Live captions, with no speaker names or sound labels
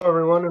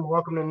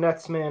welcome to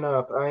Nets Man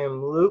Up. I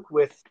am Luke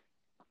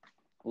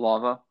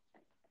Lava.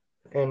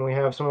 and we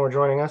have some more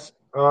joining us.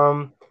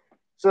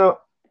 So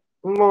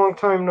long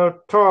time no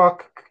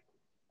talk.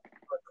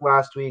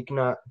 Last week,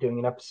 not doing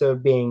an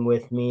episode, being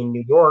with me in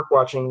New York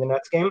watching the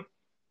Nets game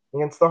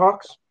against the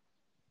Hawks.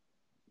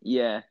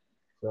 Yeah.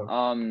 So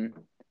Um.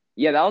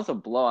 Yeah, that was a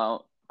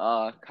blowout.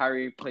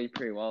 Kyrie played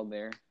pretty well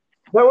there,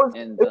 that was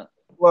and it was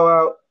a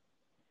blowout,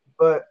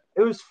 but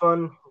it was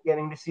fun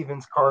getting to see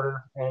Vince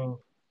Carter, and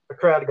the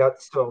crowd got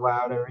so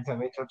loud every time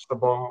they touched the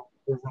ball.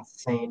 It was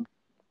insane.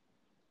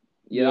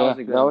 yeah, that Yeah, was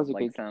a that good was a good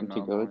game to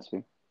sentimental go moment.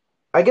 to.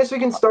 I guess we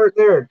can start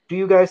there. Do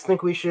you guys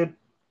think we should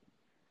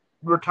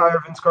retire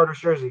Vince Carter's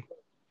jersey?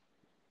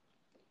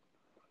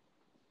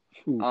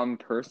 Phew,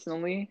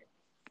 Personally,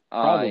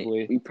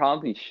 probably. we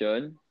probably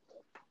should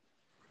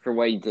for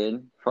what he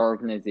did for our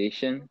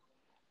organization.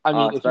 I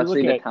mean,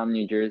 Especially the town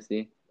New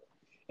Jersey.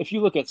 if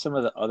you look at some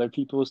of the other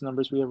people's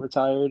numbers we have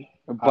retired,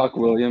 Buck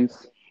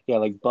Williams. yeah,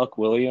 like Buck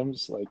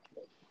Williams, like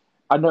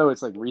I know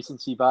it's like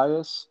recency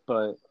bias,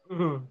 but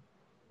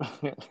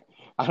Mm-hmm.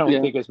 I don't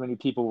Yeah. think as many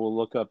people will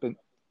look up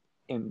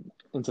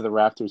into the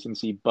rafters and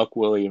see Buck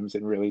Williams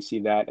and really see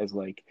that as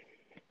like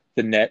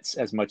the Nets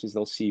as much as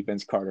they'll see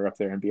Vince Carter up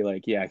there and be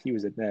like, yeah, he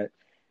was a Net.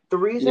 The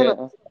reason I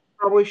Yeah.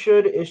 probably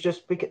should is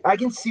just because I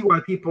can see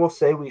why people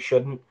say we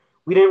shouldn't.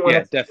 We didn't want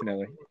Yeah, to.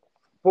 definitely.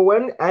 But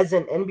when, as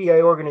an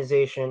NBA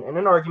organization, and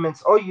in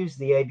arguments, I'll use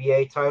the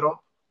ABA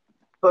title.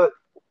 But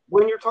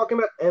when you're talking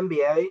about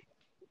NBA,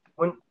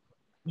 when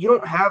you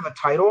don't have a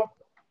title,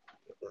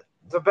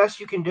 the best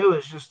you can do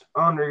is just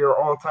honor your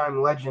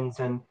all-time legends.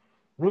 And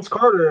Vince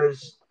Carter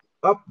is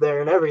up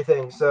there and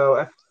everything. So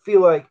I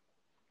feel like,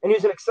 and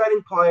he's an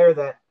exciting player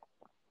that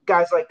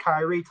guys like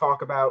Kyrie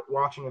talk about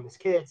watching him as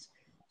kids.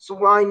 So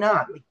why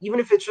not? Like, even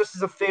if it's just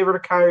as a favor to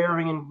Kyrie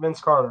Irving and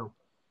Vince Carter,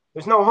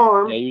 there's no Yeah,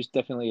 harm. he was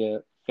definitely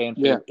a fan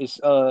Yeah.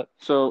 favorite.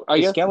 So I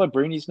Is guess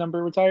Scalabrini's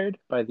number retired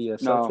by the no.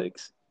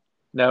 Celtics?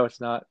 No,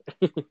 it's not.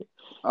 I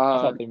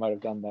Uh, thought they might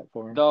have done that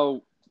for him.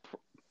 though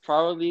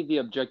probably the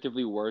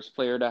objectively worst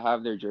player to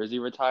have their jersey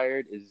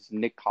retired is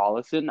Nick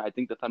Collison. I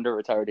think the Thunder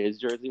retired his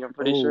jersey. I'm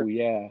pretty Oh sure.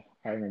 yeah,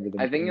 I remember them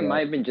I think it doing might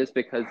that. have been just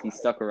because he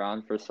stuck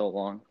around for so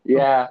long.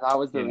 Yeah, that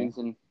was the Yeah,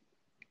 reason.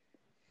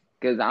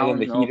 Because I and then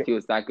the don't know if Heat he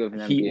was that good of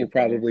an Heat NBA will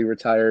player. probably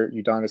retire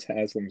Udonis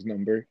Haslam's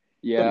number.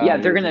 Yeah, Even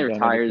though they're he gonna hasn't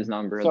done retire his anything.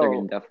 number. They're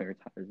gonna So definitely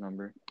retire his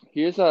number.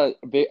 here's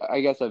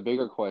I guess a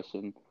bigger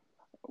question.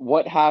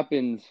 What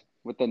happens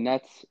with the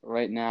Nets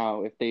right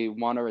now if they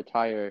want to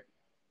retire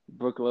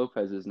Brooke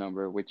Lopez's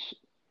number,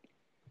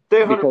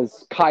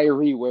 because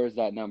Kyrie wears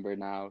that number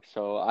now.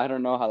 So I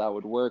don't know how that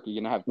would work.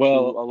 You're gonna have two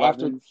Well,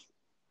 11s.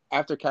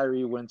 after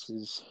Kyrie wins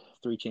his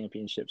 3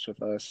 championships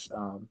with us,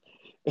 then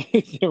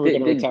we're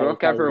gonna Did retire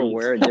Brooke ever Kyrie's.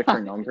 wear a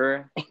different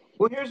number?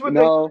 Well, here's what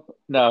No,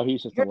 No,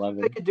 he's just here's what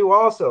 11. they could do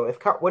also. If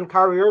when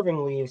Kyrie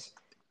Irving leaves,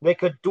 they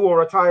could dual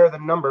retire the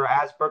number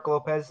as Brooke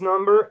Lopez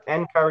number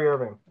and Kyrie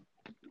Irving.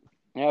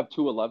 they have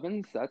two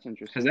 11s. That's Has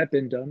interesting. that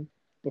been done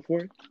before?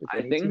 With I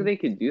any think team? they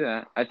could do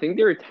that. I think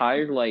they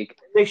retired like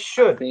They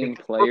should. same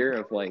because player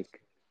of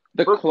like.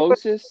 The Brooke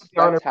Lopez closest is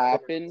the honor that's player.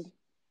 happened,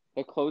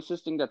 the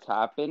closest thing that's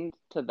happened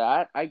to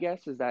that, I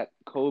guess, is that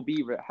Kobe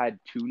had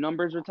two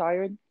numbers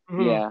retired.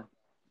 Mhm. Yeah,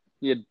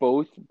 He had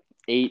both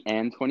 8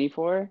 and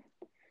 24.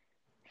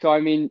 So I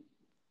mean,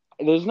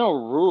 there's no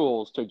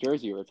rules to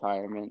jersey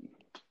retirement.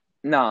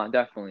 no,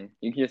 definitely.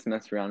 You can just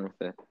mess around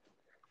with it.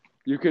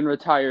 You can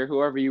retire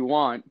whoever you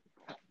want.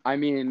 I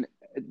mean,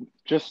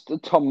 just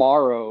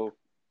tomorrow,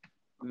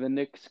 the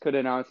Knicks could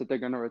announce that they're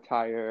going to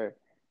retire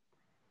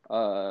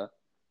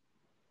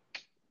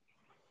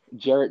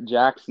Jarrett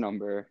Jack's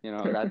number.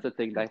 That's a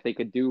thing that they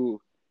could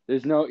do.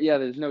 There's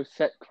no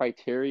set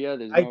criteria.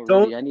 There's I no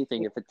don't- really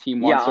anything. If a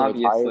team Yeah, wants to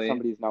retire obviously.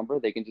 somebody's number,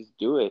 they can just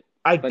do it.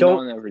 I But no don't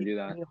one ever do see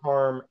that. any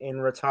harm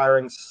in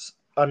retiring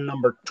a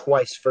number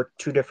twice for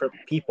two different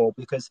people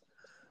because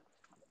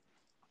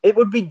it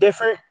would be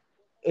different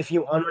if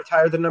you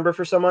unretire the number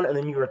for someone and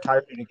then you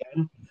retire it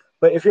again.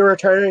 But if you're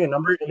retiring a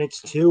number and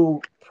it's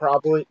two,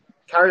 probably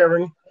Kyrie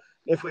Irving,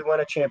 if we win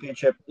a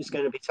championship, is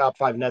going to be top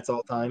 5 Nets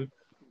all time.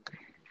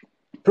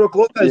 Brooke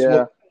Lopez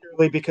will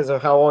purely because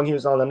of how long he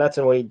was on the Nets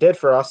and what he did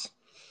for us.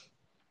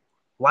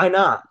 Why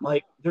not?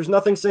 Like, there's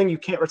nothing saying you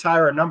can't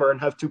retire a number and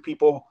have two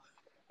people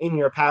in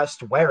your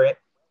past wear it.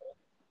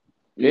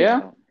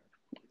 Yeah. All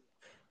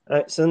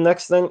right, so the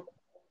next thing,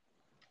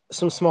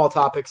 some small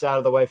topics out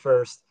of the way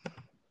first.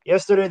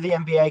 Yesterday, the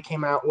NBA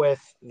came out with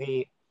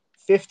the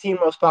 15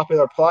 most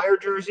popular player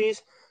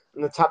jerseys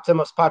and the top 10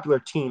 most popular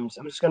teams.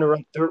 I'm just going to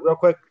run through it real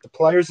quick. The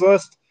players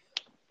list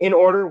in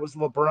order was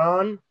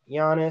LeBron,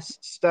 Giannis,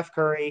 Steph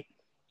Curry,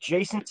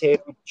 Jason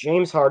Tatum,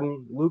 James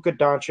Harden, Luka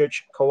Doncic,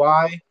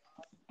 Kawhi,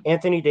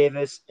 Anthony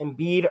Davis,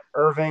 Embiid,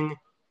 Irving,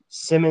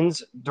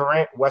 Simmons,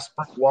 Durant,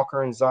 Westbrook,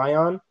 Walker, and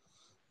Zion.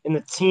 And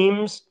the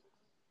teams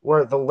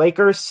were the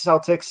Lakers,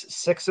 Celtics,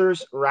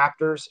 Sixers,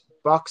 Raptors,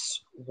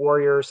 Bucks,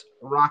 Warriors,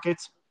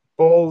 Rockets,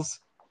 Bulls,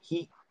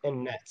 Heat,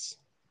 and Nets.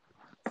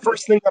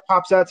 First thing that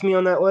pops out to me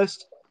on that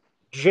list,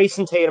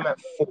 Jason Tatum at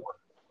 4.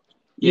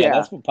 Yeah,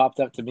 that's what popped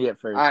up to me at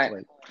first.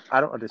 I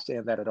don't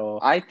understand that at all.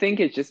 I think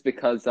it's just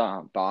because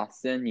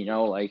Boston,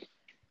 like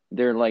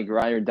they're like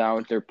ride or die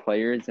with their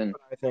players, and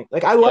I think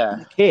I love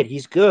the kid.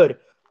 He's good,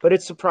 but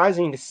it's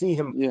surprising to see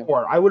him Yeah.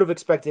 more. I would have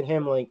expected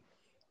him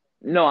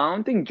no, I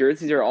don't think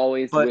jerseys are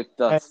always But with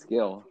the 10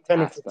 skill 10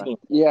 and aspect. 15.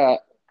 Yeah,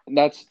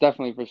 that's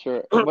definitely for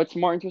sure. What's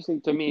more interesting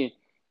to me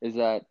is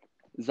that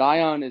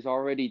Zion is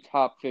already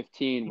top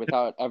 15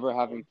 without ever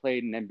having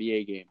played an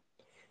NBA game.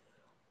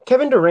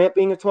 Kevin Durant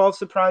being a 12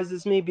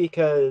 surprises me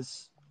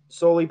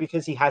solely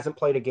because he hasn't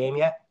played a game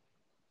yet.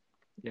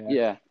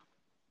 Yeah.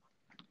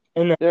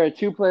 And then, There are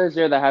two players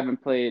there that haven't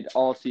played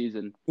all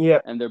season, yeah,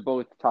 and they're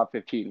both top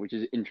 15, which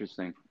is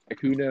interesting.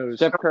 Who knows?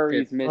 Steph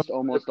Curry's missed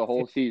almost the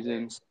whole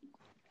season.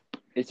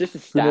 It's just the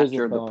knows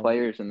stature if, of the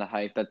players and the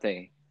hype that's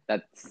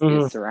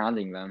Mhm. is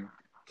surrounding them.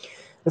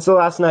 And so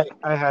last night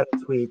I had a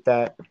tweet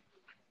that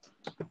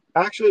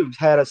actually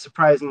had a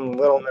surprising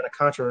little amount of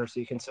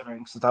controversy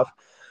considering stuff.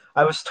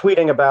 I was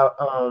tweeting about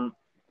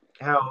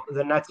how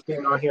the Nets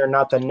being on here,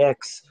 not the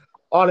Knicks,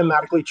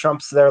 automatically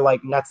trumps their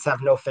Nets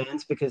have no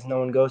fans because no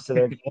one goes to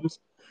their games.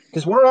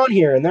 Because we're on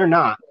here and they're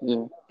not.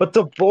 Yeah. But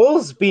the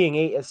Bulls being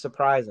 8 is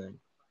surprising.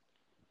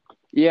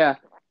 Yeah.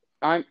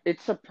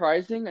 It's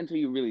surprising until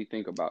you really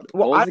think about it.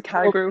 Well, what was the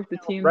category with the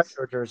teams?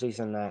 Retro jerseys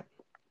in that.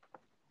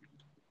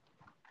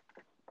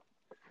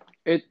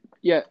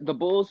 The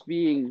Bulls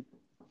being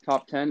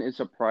top 10 is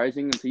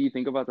surprising until you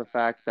think about the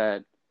fact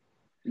that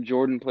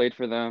Jordan played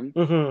for them,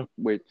 Mm-hmm.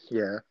 which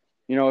Yeah.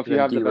 if you Then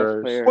have the best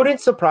D-Rose. player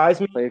Wouldn't surprise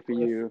me. play for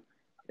you,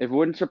 it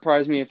wouldn't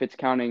surprise me if it's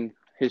counting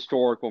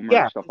historical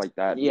merch, stuff like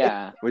that.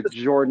 Yeah. With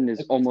Jordan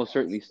is almost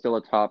certainly still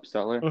a top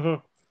seller.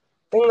 Mm-hmm.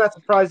 Thing that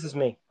surprises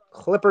me: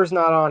 Clippers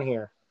not on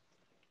here,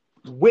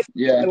 with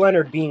Yeah.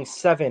 Leonard being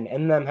 7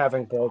 and them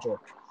having Paul George.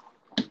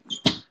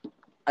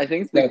 I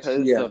think it's because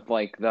of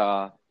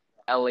the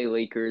LA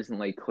Lakers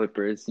and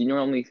Clippers. You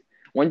normally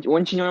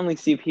wouldn't you normally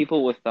see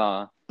people with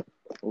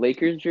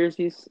Lakers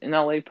jerseys in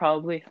LA?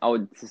 Probably, I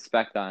would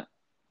suspect that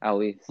at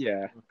least.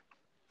 Yeah.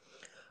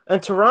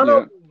 And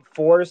Toronto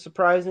 4 is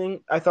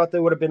surprising. I thought they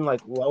would have been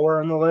lower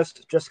on the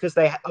list just because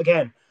they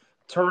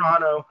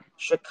Toronto,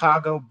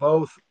 Chicago,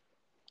 both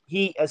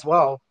Heat as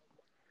well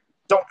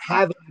don't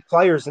have any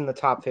players in the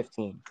top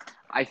 15.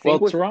 I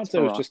think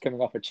Toronto is just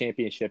coming off a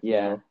championship,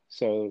 though,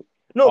 so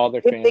all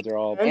their fans are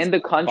all and the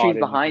country's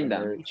behind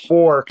them.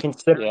 For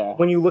considering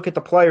when you look at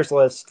the players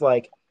list,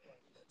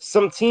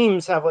 some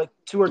teams have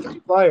 2 or 3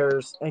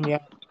 players, and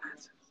yet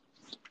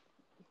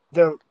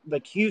the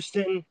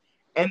Houston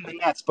and the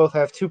Nets both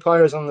have 2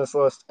 players on this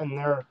list, and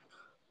they're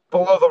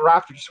below the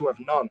Raptors who have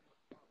none.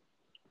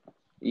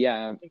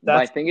 Yeah, but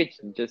I think it's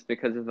just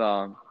because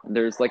of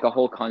there's a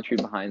whole country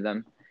behind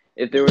them.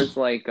 If there was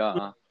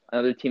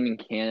another team in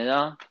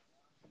Canada,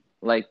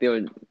 they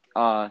would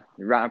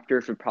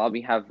Raptors would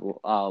probably have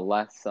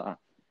less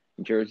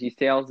jersey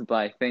sales. But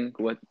I think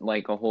with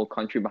a whole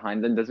country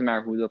behind them, doesn't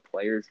matter who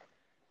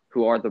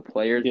are the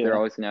players, they're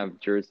always gonna have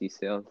jersey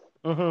sales.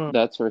 Mm-hmm.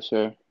 That's for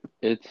sure.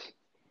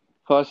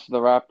 Plus the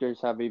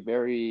Raptors have a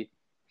very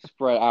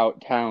spread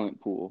out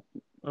talent pool.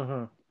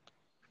 Mm-hmm.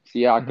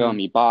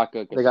 Siakam,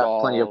 Ibaka, Gasol, they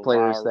got plenty of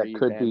players Lowry, that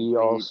could be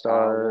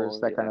all-stars, Powell,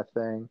 that kind of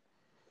thing.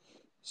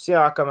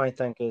 Siakam, I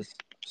think, is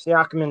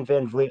Siakam and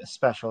Van Vliet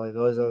especially.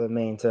 Those are the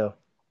main 2.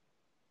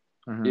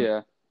 Mm-hmm.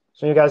 Yeah.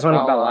 So you guys want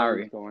How about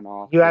Lowry going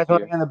off? You guys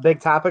want to get on the big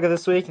topic of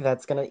this week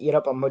that's going to eat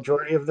up a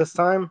majority of this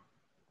time?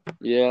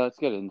 Yeah, let's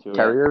get into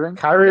Kyrie Irving?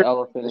 The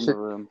elephant in the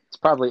room. It's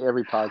probably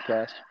every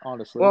podcast,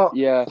 honestly. Well,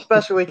 yeah.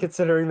 Especially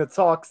considering the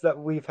talks that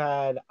we've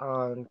had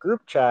on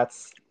group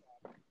chats.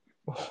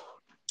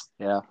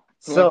 Yeah.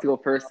 Who wants to go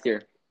first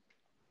here?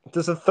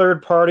 Does a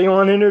third party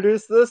want to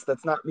introduce this?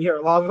 That's not me or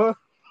Lava?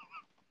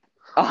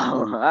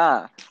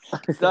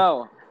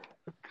 So,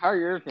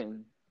 Kyrie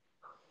Irving,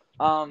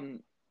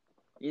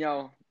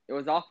 it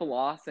was off a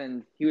loss,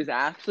 and he was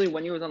actually,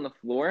 when he was on the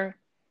floor,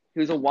 he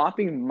was a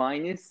whopping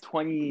minus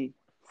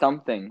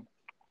 20-something.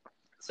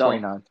 So,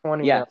 29.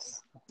 20.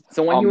 Yes.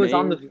 So when he was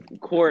on the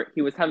court,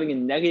 he was having a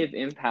negative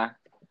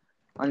impact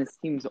on his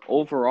team's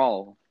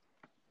overall,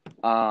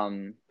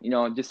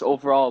 just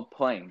overall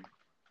playing.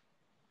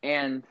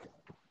 And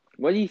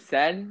what he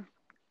said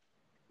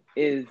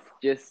is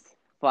just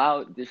flat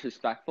out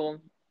disrespectful,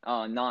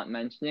 not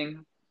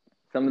mentioning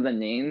some of the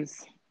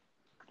names.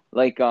 A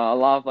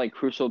lot of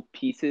crucial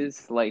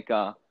pieces,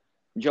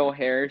 Joe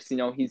Harris,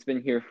 he's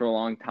been here for a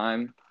long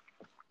time,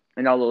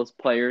 and all those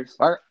players.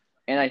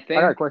 And I think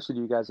I got a question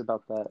to you guys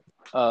about that.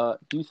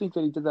 Do you think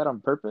that he did that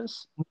on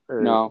purpose?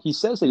 Or No. He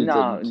says that he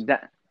didn't.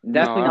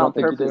 Definitely not on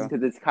think he purpose did.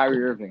 because it's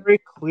Kyrie Irving. Very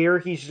clear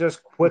he's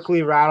just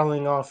quickly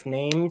rattling off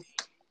names.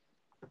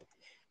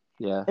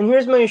 Yeah. And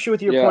here's my issue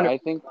with your point. I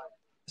think.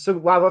 So,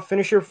 Lava,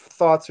 finish your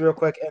thoughts real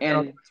quick, and And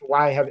I'll get to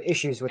why I have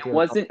issues with It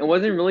wasn't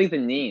really the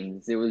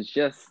names. It was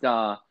just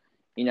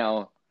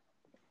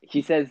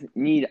he says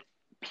need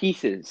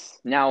pieces.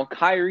 Now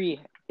Kyrie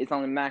is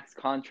on a max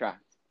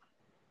contract,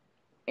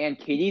 and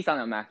KD's on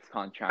a max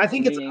contract. I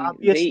think it's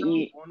obvious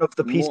one of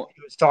the pieces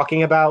he was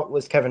talking about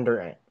was Kevin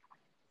Durant.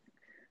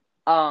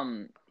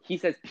 He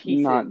says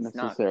pieces, Not not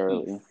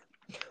necessarily. piece.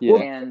 Yeah.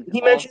 Well, And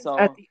he mentions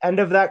also, at the end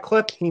of that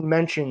clip, he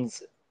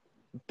mentions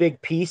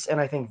big piece, and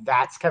I think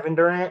that's Kevin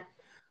Durant.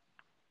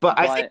 But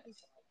I think,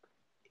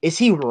 is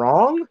he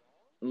wrong?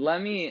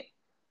 let me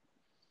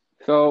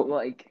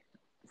So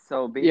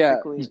so Yeah.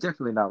 basically, He's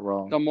definitely not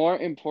wrong. the more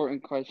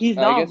important question. he's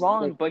I not guess,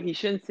 wrong, but he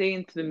shouldn't say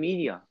it to the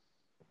media.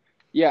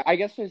 Yeah, I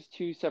guess there's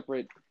two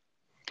separate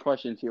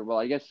questions here. Well,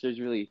 I guess there's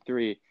really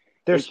three.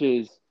 There's Which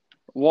is,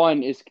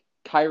 one, is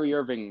Kyrie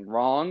Irving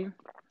wrong?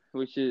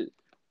 Which is,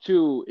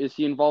 two, is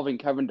he involving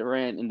Kevin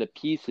Durant in the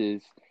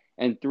pieces?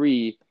 And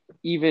three,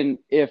 even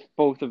if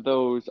both of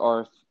those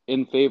are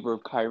in favor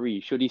of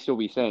Kyrie, should he still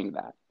be saying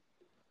that?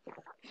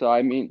 So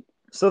I mean,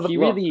 so the he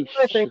really.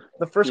 I think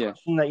the first Yeah.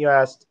 question that you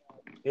asked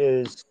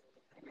is,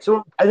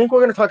 so I think we're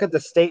going to talk at the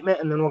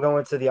statement, and then we'll go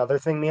into the other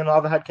thing me and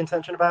Lava had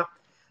contention about.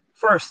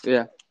 First,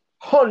 Yeah.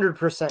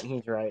 100%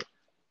 he's right.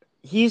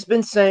 He's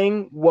been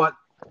saying what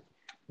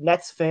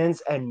Nets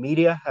fans and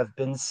media have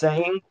been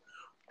saying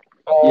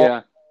all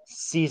Yeah.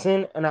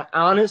 season, and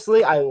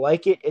honestly, I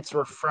like it. It's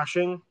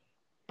refreshing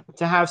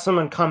to have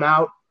someone come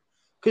out,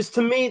 because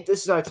to me,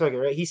 this is how I took it.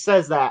 Right, he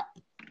says that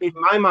in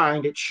my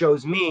mind, it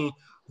shows me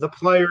the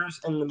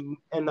players and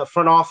the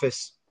front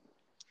office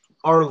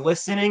are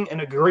listening and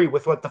agree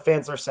with what the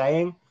fans are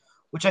saying,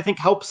 which I think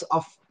helps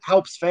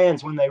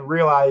fans when they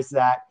realize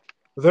that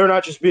they're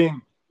not just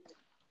being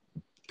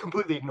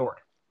completely ignored.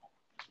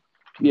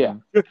 Yeah.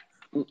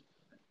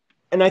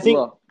 And I think,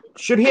 Look,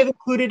 should he have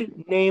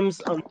included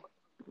names?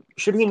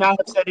 Should he not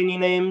have said any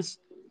names?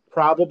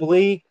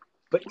 Probably.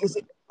 But is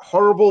it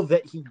horrible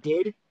that he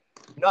did?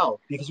 No,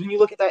 because when you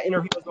look at that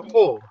interview as a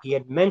whole, he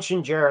had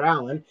mentioned Jared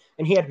Allen,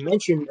 and he had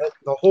mentioned that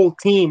the whole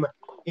team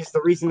is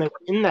the reason they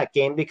were in that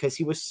game because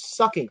he was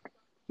sucking.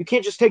 You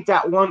can't just take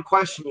that one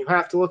question. You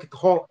have to look at the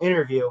whole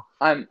interview,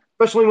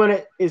 especially when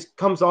it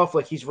comes off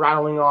like he's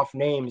rattling off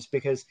names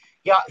because,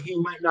 yeah, he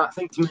might not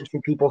think to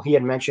mention people he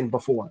had mentioned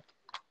before.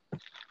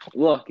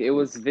 Look, it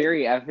was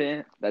very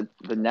evident that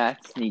the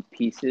Nets need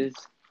pieces,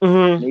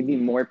 Mm-hmm. maybe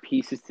more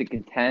pieces to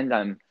contend.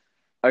 I'm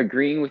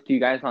agreeing with you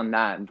guys on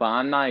that, but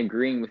I'm not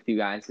agreeing with you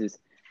guys is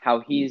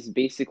how he's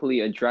basically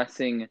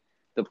addressing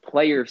the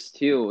players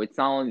too. It's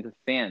not only the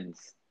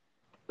fans,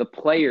 the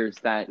players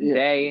that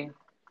they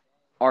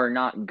are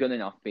not good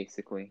enough,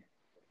 basically.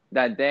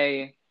 That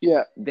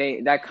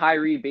that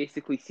Kyrie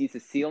basically sees a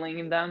ceiling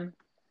in them,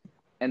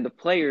 and the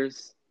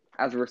players,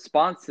 as a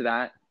response to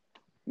that,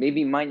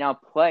 maybe might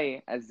not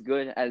play as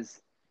good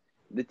as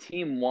the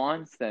team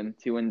wants them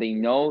to, and they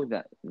know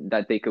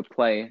that they could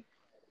play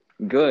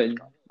good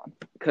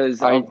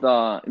because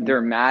of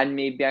they're mad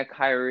maybe at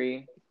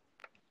Kyrie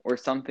or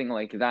something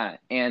like that.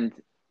 And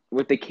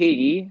with the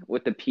KD,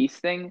 with the peace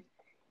thing,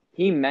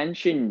 he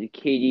mentioned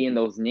KD in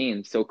those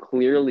names, so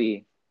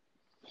clearly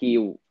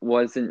he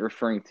wasn't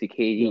referring to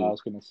KD. Yeah, I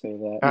was going to say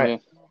that. All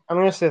right. I'm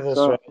going to say this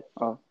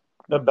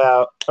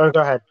about. Or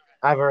go ahead.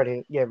 I've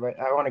already. Yeah, but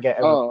I want to get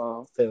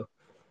everyone too.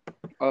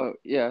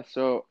 Yeah.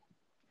 So,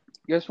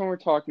 I guess when we're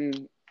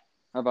talking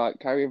about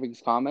Kyrie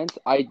Irving's comments,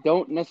 I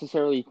don't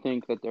necessarily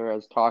think that they're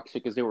as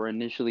toxic as they were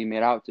initially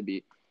made out to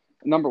be.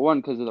 Number one,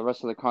 because of the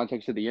rest of the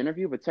context of the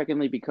interview, but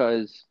secondly,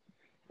 because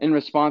in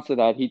response to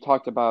that, he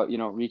talked about,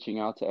 reaching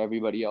out to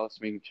everybody else,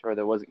 making sure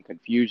there wasn't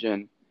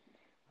confusion,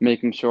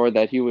 making sure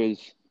that he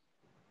was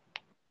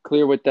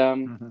clear with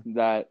them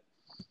that,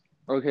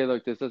 okay,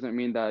 look, this doesn't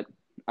mean that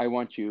I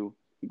want you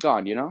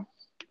gone,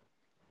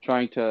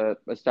 trying to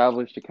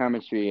establish the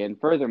chemistry. And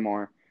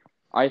furthermore,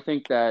 I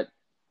think that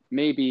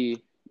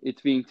maybe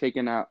it's being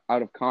taken out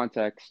of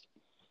context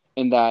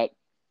in that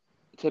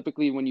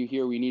typically when you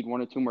hear we need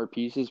one or two more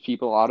pieces,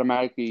 people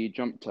automatically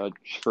jump to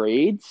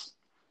trades.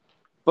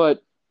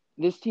 But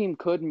this team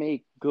could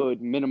make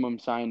good minimum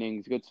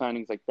signings, good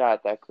signings like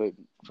that could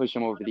push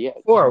them over the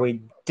edge.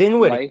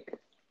 Dinwiddie.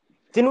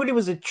 Dinwiddie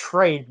was a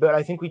trade, but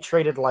I think we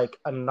traded like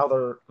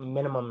another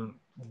minimum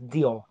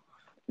deal.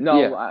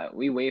 No,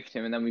 we waived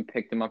him and then we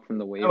picked him up from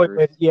the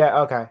waivers.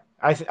 Yeah, okay.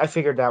 I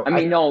figured that. I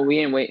mean, no, we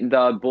didn't wait.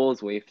 The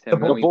Bulls waived him.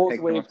 The Bulls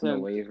picked waived him from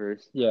the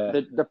waivers. Yeah,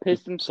 the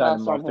Pistons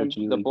passed on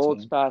him. The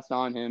Bulls passed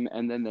on him,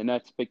 and then the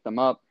Nets picked him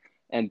up.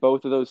 And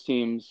both of those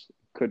teams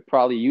could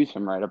probably use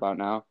him right about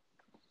now.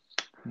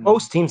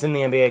 Most teams in the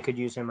NBA could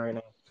use him right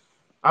now.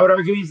 I would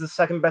argue he's the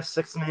second best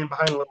sixth man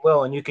behind Lou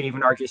Will, and you could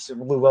even argue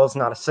Lou Will's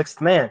not a sixth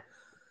man.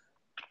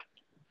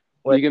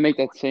 You can make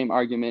that same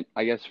argument,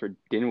 I guess, for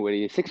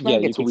Dinwiddie. Sixth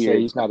man gets weird.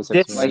 He's not a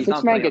sixth man.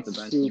 Sixth man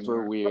gets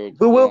super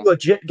weird. Lou Will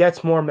legit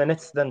gets more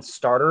minutes than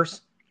starters.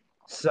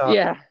 So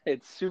yeah,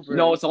 it's super.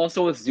 No, it's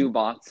also with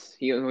Zubats.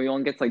 He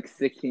only gets like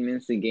 16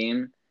 minutes a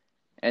game,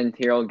 and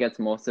Terrell eats up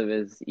most of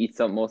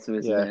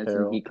his minutes,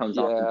 and he comes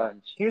off the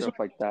bench. Here's stuff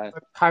like that.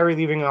 Kyrie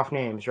leaving off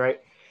names, right?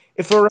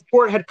 If a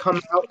report had come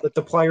out that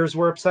the players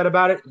were upset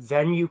about it,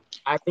 then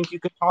I think you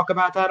could talk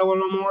about that a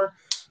little more.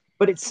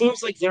 But it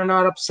seems like they're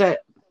not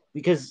upset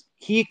because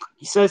he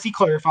says he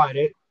clarified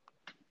it.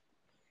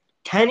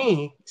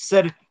 Kenny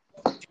said,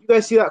 did you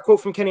guys see that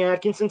quote from Kenny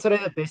Atkinson today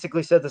that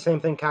basically said the same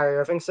thing Kyrie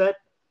Irving said?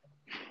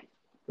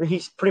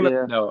 He's pretty much.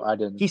 Yeah. No, I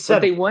didn't. He But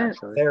said they it's not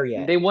wouldn't. there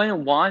yet. They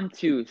wouldn't want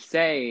to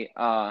say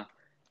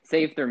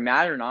if they're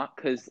mad or not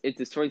because it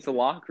destroys the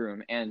locker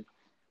room, and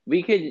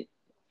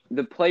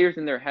the players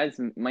in their heads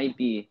might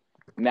be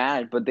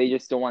mad, but they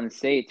just don't want to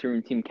say it to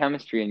ruin team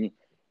chemistry. And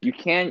you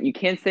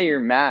can't say you're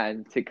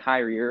mad to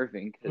Kyrie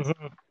Irving because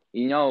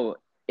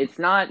it's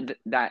not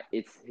that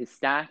it's his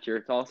stature;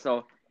 it's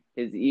also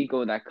his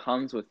ego that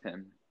comes with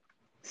him.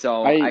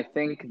 So I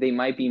think they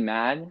might be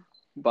mad,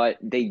 but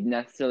they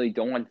necessarily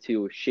don't want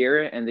to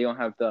share it, and they don't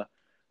have the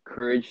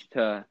courage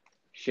to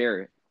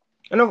share it.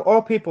 And of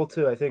all people,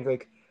 too, I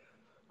think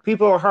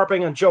people are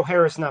harping on Joe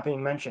Harris not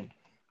being mentioned.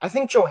 I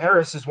think Joe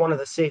Harris is one of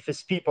the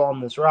safest people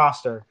on this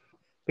roster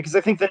because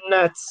I think the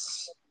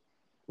Nets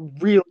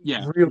really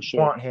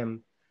sure. want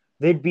him.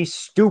 They'd be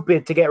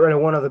stupid to get rid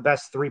of one of the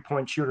best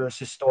 3-point shooters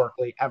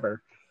historically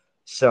ever.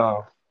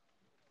 So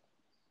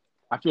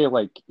I feel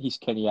like he's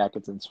Kenny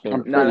Atkinson's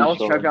favorite. No, that was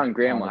Treveon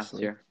Graham last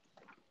year.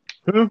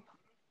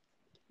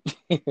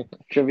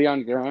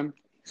 Treveon Graham?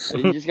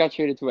 He just got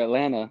traded to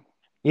Atlanta.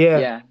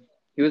 Yeah.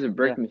 He was a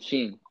brick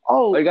machine.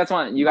 Oh, you guys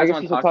want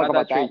to talk about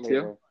that trade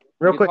later. too?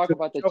 Real we quick, can talk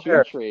about the two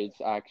Harris. trades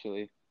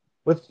actually.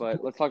 But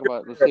let's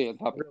stay on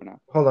topic for now.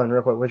 Hold on,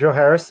 real quick. With Joe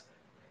Harris,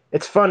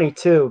 it's funny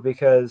too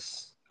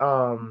because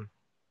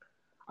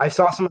I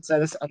saw someone say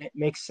this and it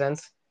makes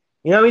sense.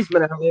 You know, he's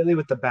been out lately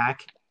with the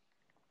back.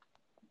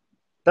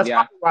 That's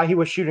probably why he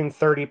was shooting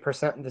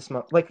 30% this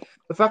month. Like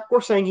the fact we're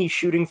saying he's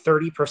shooting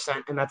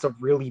 30% and that's a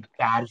really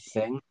bad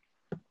thing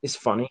is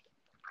funny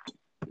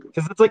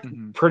because it's like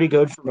pretty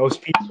good for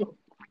most people.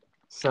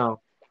 So.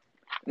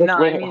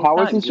 No, Wait, I mean, how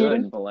was he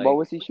shooting? Like, what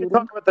was he shooting?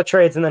 Talk about the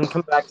trades and then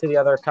come back to the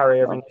other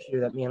Kyrie Irving issue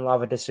that me and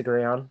Lava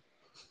disagree on.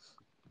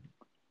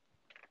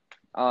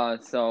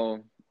 So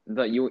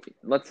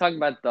let's talk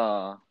about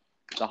the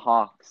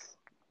Hawks.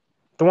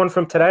 The one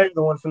from today or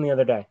the one from the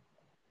other day?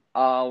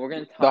 We're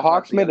gonna talk. The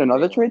Hawks made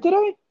another trade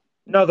today?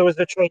 No, there was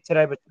a trade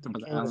today, but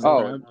let's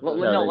talk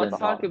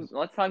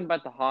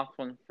about the Hawks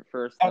one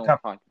first. Okay. Then we'll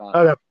talk about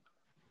okay,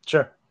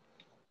 sure.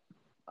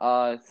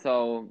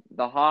 So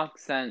the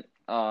Hawks sent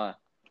the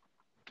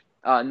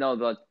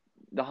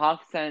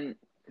Hawks sent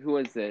who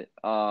is it?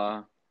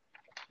 Allen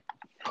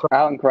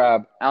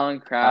Crabbe. Allen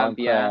Crabbe,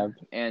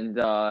 and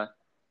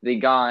they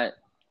got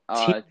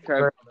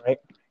right?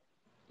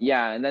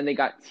 Yeah, and then they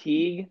got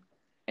Teague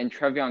and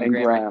Treveon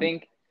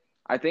Graham.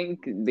 I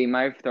think they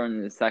might have thrown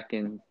in the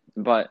second,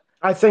 but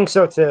I think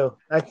so too.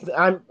 That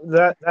sounds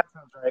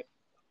right.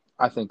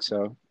 I think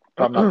so.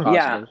 But I'm not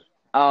positive.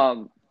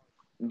 Yeah.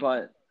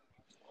 But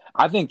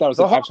I think that was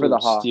an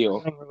absolute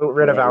steal.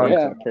 Rid of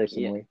Allen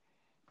personally.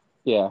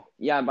 Yeah.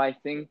 Yeah, but I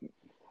think.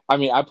 I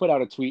mean, I put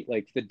out a tweet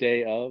like the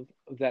day of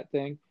that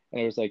thing,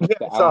 and it was like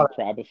the Allen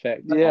Crabbe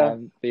effect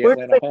on the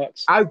Atlanta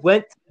Hawks. I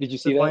went Did you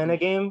to see the that Atlanta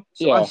game,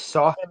 so I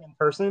saw him in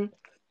person.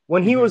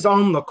 When he was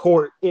on the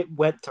court, it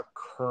went to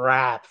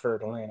crap for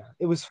Atlanta.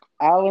 It was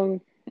Allen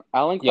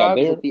Crabbe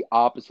is the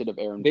opposite of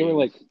Aaron. They were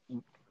like,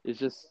 it's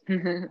just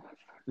they're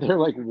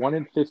like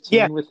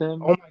 1-15 with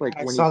him. Oh my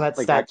God, I saw that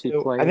stat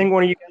too. Playing. I think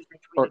one of you guys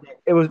retweeted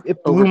it.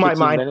 It blew my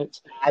mind.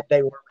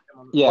 They were with him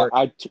on the court.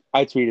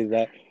 I tweeted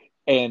that.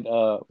 And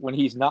when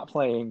he's not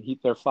playing,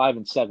 they're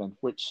 5-7,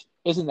 which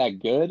isn't that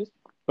good,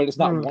 but it's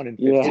not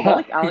 1-15. I feel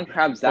like Allen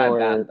Crabbe's that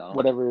bad though.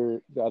 Whatever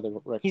the other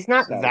record. He's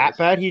not that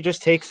bad. He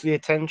just takes the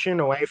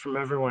attention away from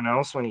everyone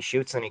else when he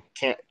shoots, and he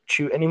can't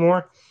shoot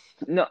anymore.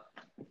 No,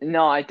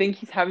 I think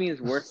he's having his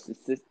worst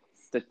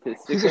statistical.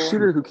 He's a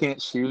shooter who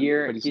can't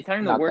shoot. But he's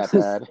having the worst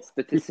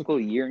statistical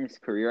year in his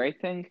career, I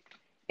think.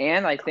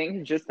 And I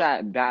think just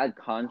that bad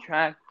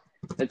contract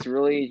that's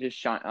really just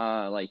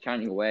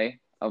shining away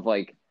of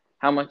like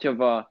how much of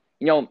a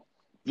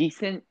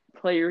decent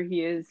player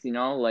he is.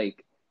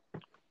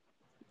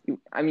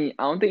 I mean,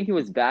 I don't think he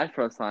was bad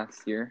for us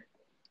last year.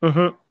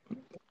 Mm-hmm.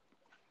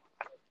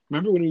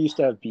 Remember when he used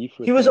to have beef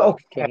with? He was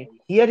okay.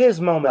 He had his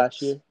moments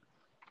last year.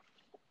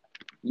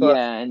 But,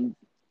 and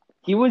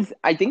he was.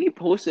 I think he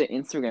posted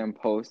an Instagram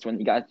post when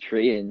he got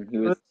traded. And he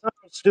was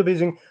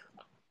stupid.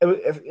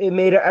 It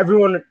made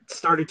everyone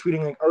started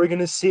tweeting like, "Are we going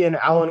to see an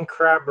Allen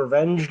Crabbe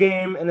revenge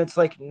game?" And it's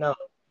like, no.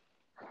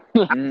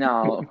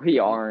 No, we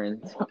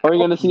aren't. Are we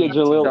going to see a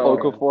Jahlil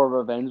Okafor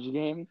revenge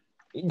game?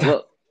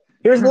 Look,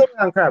 here's the thing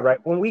on Crabbe, right?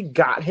 When we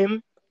got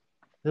him,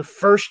 the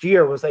first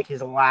year was like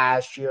his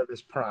last year of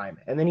his prime,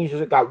 and then he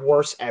just got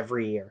worse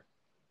every year.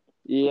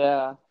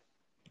 Yeah.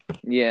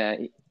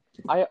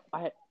 I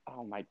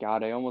oh my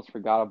God, I almost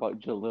forgot about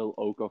Jahlil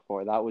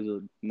Okafor. That was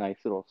a nice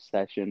little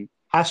session.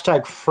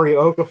 #free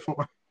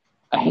Okafor.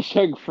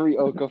 #free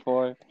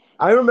Okafor.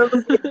 I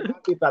remember being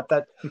happy about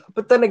that.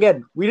 But then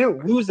again, we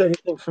didn't lose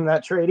anything from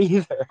that trade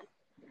either.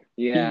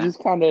 Yeah. He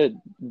just kind of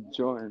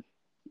joined.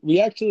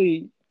 We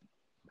actually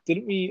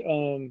didn't we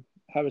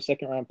have a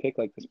second round pick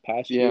like this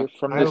past year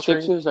from the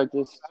Sixers are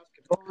just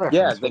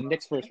the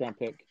Knicks first round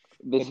pick.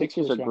 The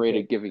Sixers are great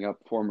at giving up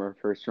former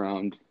first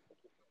round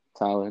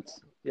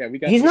talents. Yeah, we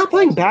got. He's not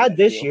playing bad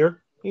this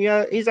year.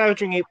 Yeah, he's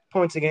averaging 8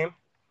 points a game.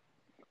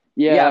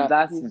 Yeah,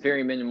 that's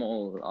very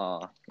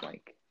minimal.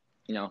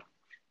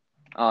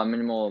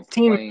 minimal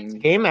Team playing.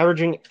 game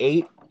averaging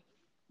 8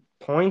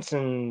 points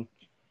and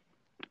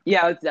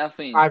Yeah, it's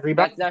definitely 5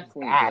 rebounds. that's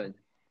definitely Bad. good.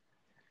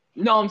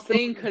 No, I'm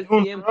saying because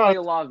he didn't play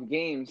a lot of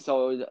games,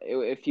 so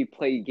if he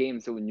played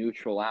games, it would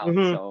neutral out.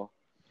 Mhm. So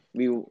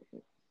we.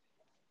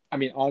 I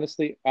mean,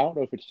 honestly, I don't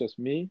know if it's just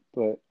me,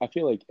 but I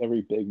feel like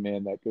every big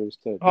man that goes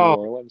to New Oh,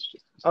 Orleans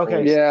just is okay.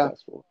 always Yeah.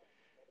 successful.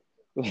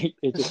 Like,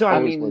 it just So, I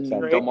always mean, works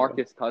out.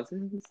 DeMarcus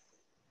Cousins.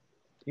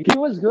 He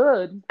was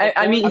good.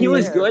 I mean, he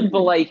was good,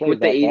 but like played with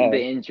the that bad.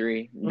 the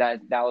injury,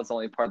 that was the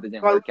only part that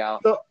didn't I work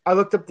out.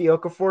 looked up the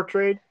Okafor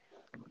trade.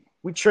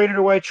 We traded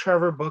away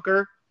Trevor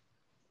Booker.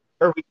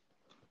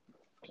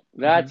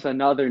 That's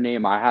another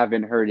name I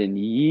haven't heard in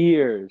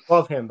years.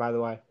 Love him, by the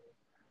way.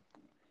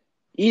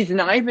 He's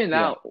not even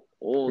that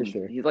old.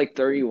 sure. He's like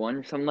 31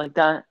 or something like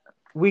that.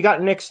 We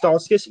got Nick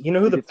Stauskas. You know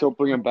who You the could still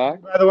bring him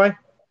back. by the way?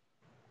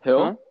 Who?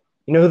 Huh?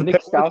 You know who the Nick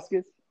pick was?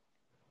 Stauskas.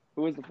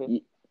 Who was the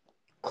pick?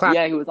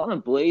 Yeah, he was on the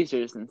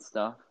Blazers and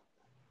stuff.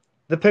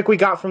 The pick we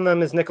got from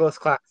them is Nicholas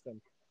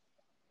Claxton.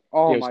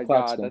 Oh Yeah, it was my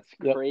Claxton. God, that's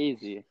Yep.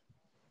 crazy.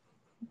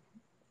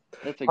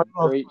 That's a I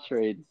love great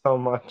trade. so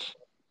much.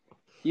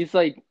 He's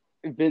like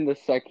been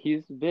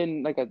He's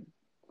been like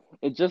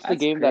it's just the That's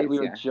game that we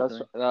crazy, were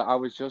just. actually. I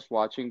was just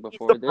watching He's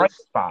before the bright this.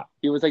 spot.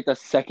 He was like the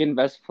second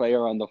best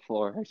player on the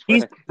floor. I swear.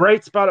 He's the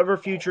bright spot of our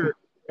future.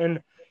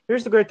 And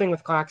here's the great thing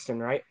with Claxton,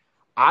 right?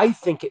 I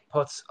think it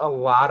puts a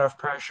lot of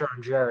pressure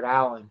on Jared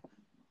Allen.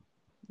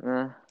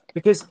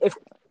 Because if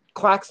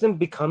Claxton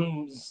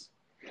becomes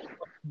what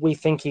we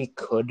think he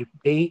could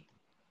be,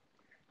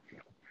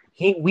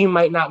 we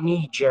might not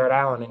need Jared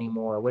Allen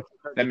anymore.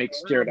 That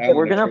makes Jared Allen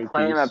We're a gonna trade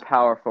play him piece. at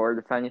power forward,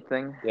 if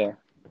anything. Yeah.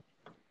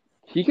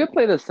 He could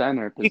play the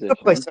center He position. could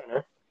play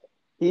center.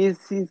 He's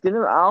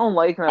gonna. I don't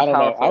like him I at don't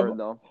power know. forward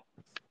though.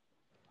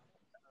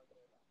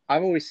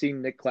 I've always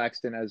seen Nick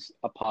Claxton as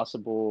a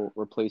possible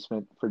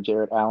replacement for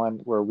Jared Allen,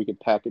 where we could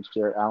package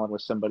Jared Allen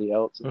with somebody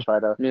else and try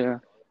to Yeah.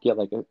 get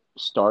like a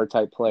star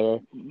type player.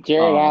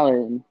 Jared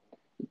Allen.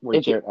 Where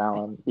If- Jared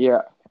Allen,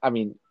 Yeah. I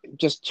mean,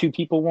 just two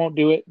people won't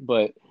do it,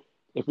 but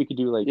if we could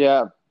do like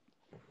Yeah.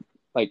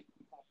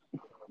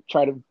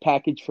 try to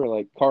package for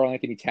like Karl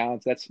Anthony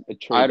Towns, that's a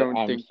trade I that don't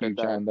I'm think huge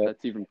that on. That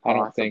that's even I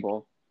don't think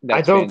possible. I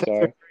Nets don't fans think are.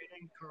 they're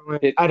trading Karl-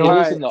 It- I it don't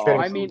is think in the they're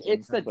trading I mean,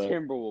 it's the but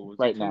Timberwolves.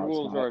 right the now it's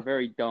Timberwolves not. are a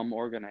very dumb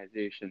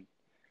organization.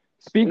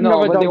 Speaking No,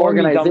 of a but dumb the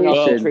organization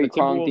organization, Well, trade the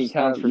Karl Anthony Timberwolves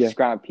Towns have- for yeah.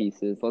 scrap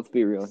pieces. Let's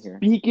be real here.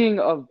 speaking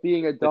of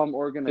being a dumb The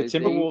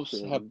organization,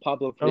 Timberwolves have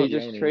Pablo they Prigioni.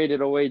 just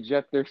traded away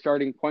their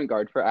starting point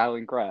guard for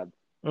Allen Crabbe.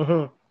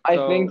 Mm-hmm. I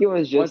So, think it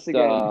was once just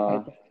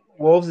again,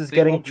 Wolves is They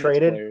getting love Nets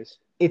traded. players.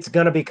 It's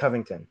going to be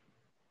Covington.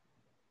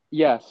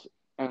 Yes,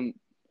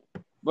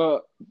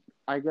 but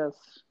I guess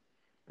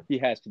He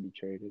has to be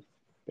traded,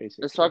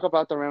 basically. let's talk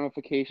about the There's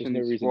ramifications no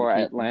reason for to keep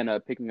him. Atlanta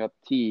picking up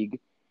Teague.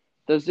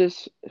 Does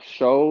this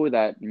show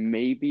that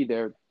maybe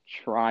they're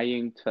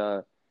trying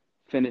to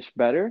finish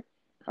better?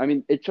 I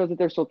mean, it shows that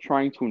they're still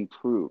trying to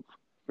improve,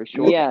 for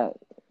sure. Yeah,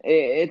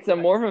 it's a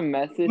more of a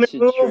message to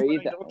Move, but trade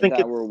I don't think that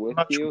it's we're with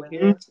much you wins.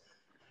 here.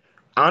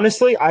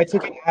 Honestly, I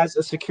took it as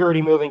a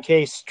security move in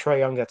case Trae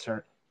Young gets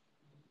hurt.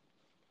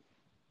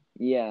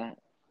 Yeah,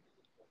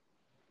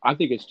 I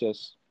think it's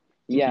just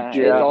yeah.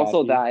 keep It's Jared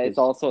also happy that. It's because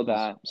also he's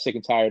that. sick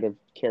and tired of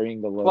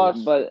carrying the load.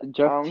 Plus, But I Jeff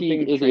don't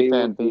Teague think is a Trae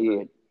fan would be.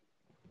 favorite.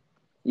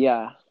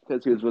 Yeah,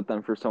 because he was with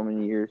them for so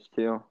many years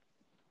too.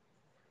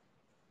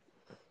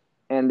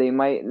 And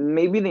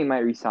maybe they might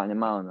resign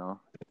him. I don't know.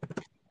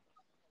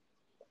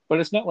 But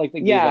it's not like they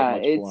Yeah, gave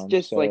up much it's for him,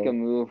 just so like a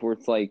move where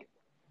it's like,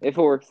 if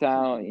it works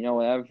out,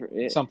 whatever.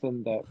 it's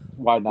something that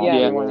why not? Yeah,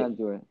 Yeah. they want to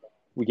do it.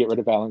 We get rid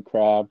of Allen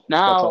Crabbe.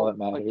 That's all Now, that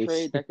matters. a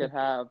trade that could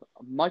have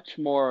much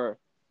more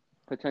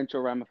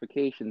potential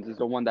ramifications is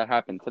the one that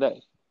happened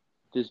today,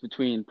 just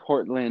between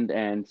Portland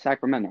and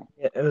Sacramento.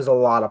 It was a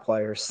lot of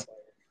players.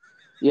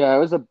 Yeah, it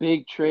was a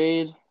big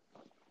trade.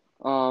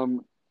 A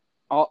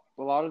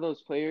lot of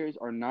those players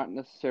are not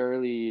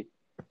necessarily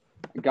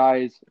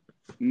guys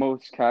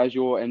most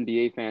casual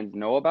NBA fans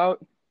know about,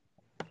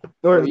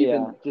 Or, or even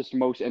Yeah. just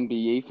most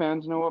NBA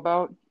fans know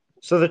about.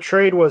 So the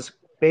trade was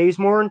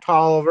Bazemore and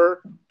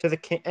Tolliver to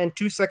the and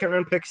 2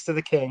 second-round picks to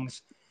the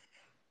Kings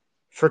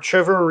for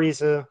Trevor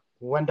Ariza,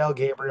 Wendell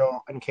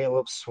Gabriel, and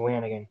Caleb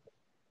Swanigan.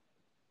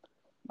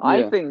 I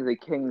Yeah. think the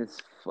Kings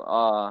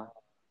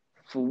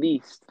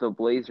fleeced the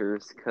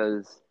Blazers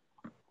because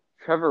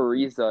Trevor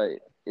Ariza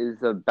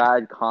is a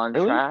bad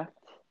contract.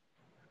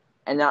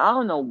 And I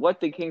don't know what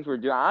the Kings were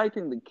doing. I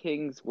think the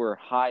Kings were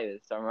high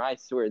this summer. I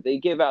swear. They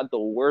give out the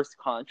worst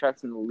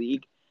contracts in the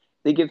league.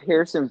 They give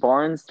Harrison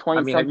Barnes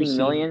have you $20-something seen-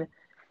 million.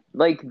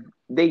 Like,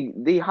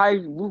 they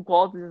hired Luke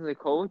Walton as a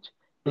coach.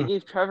 They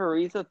gave Trevor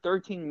Ariza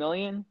 $13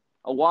 million.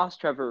 I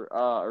lost Trevor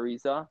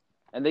Ariza.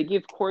 And they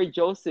gave Corey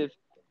Joseph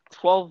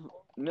 $12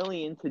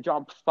 million to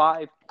drop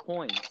 5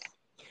 points.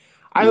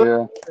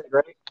 Yeah,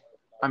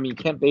 I mean,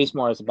 Kent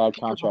Bazemore has a bad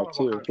contract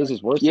too. His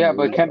is worse. yeah, than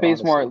but Ariza, Kent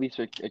Bazemore at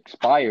honestly. least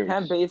expires.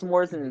 Kent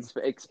Bazemore isn't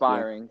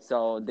expiring,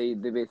 so they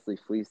basically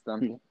fleeced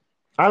them.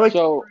 I like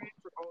So, the trade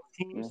for both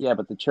teams. Yeah,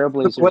 but the The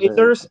Trailblazers.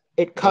 Blazers,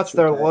 it cuts luxury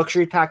their tax.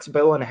 luxury tax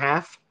bill in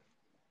half.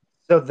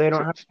 so they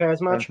don't have to pay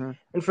as much. Mhm.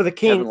 And for the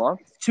Kevin Kings, Love.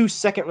 2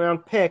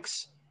 second-round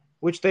picks,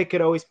 which they could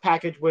always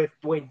package with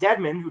Wade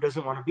Dedman, who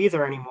doesn't want to be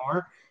there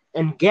anymore,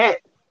 and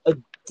get a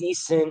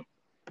decent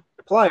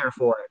player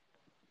for it.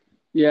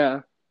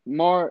 Yeah,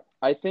 more.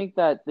 I think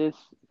that this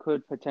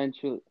could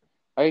potentially.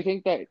 I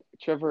think that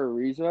Trevor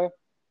Ariza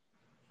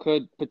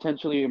could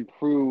potentially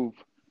improve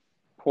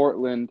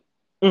Portland.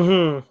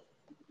 Mm-hmm.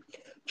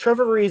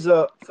 Trevor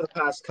Ariza, for the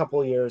past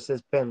couple of years,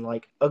 has been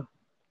like a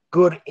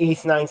good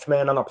 8th, 9th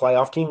man on a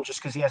playoff team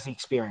just because he has the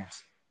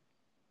experience.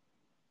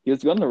 He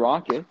was good on the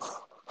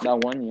Rockets that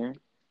 1 year.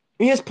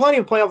 He has plenty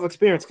of playoff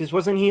experience because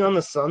wasn't he on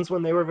the Suns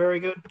when they were very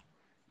good?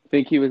 I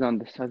think he was on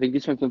this. I think he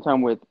spent some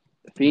time with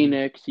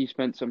Phoenix. He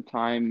spent some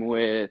time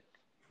with.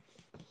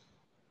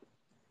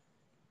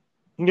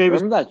 Yeah, he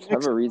was. Remember that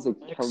Trevor Ariza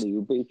Kelly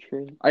Oubre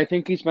trade? I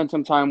think he spent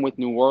some time with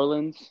New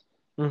Orleans.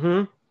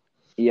 Mm-hmm.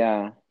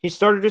 Yeah. He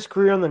started his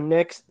career on the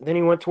Knicks, then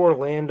he went to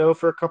Orlando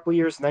for a couple of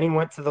years, then he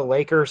went to the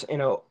Lakers in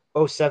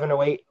 07,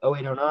 08,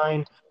 08,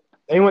 09.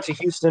 Then he went to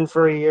Houston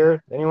for a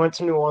year, then he went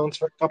to New Orleans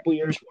for a couple of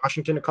years,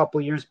 Washington a couple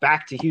of years,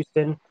 back to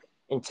Houston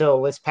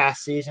until this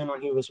past season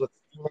when he was with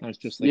That was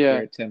just like Yeah.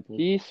 Garrett Temple.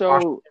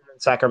 Washington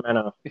and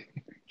Sacramento.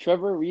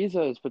 Trevor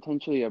Ariza is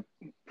potentially a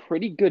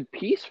pretty good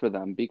piece for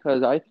them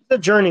because He's a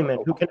journeyman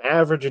who can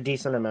average a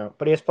decent amount,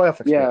 but he has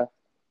playoff experience.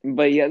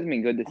 But he hasn't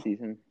been good this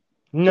season.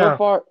 No. So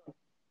far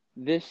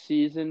this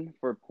season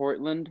for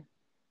Portland,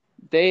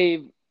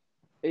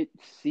 it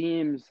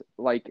seems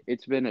like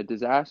it's been a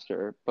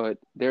disaster, but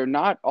they're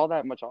not all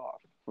that much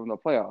off from the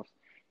playoffs.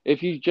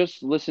 If you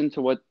just listen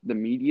to what the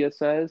media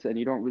says and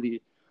you don't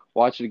really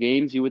watch the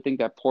games, you would think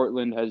that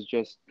Portland has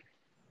just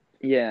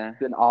Yeah.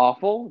 been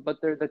awful, but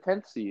they're the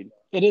 10th seed.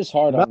 It is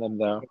hard on them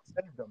though,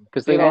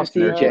 because they They lost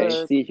lost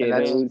Nurkic. CJ. and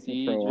that's- They lose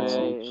him for a while.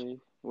 CJ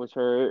was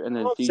hurt, and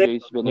then Well,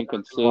 CJ's been Zay-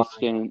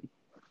 inconsistent.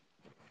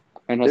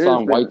 And There's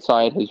Hassan been-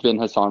 Whiteside has been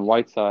Hassan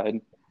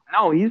Whiteside.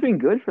 No, he's been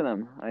good for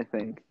them, I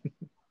think.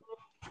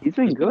 He's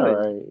been good.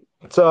 All right.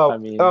 So, I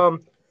mean-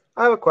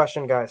 I have a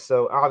question, guys.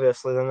 So,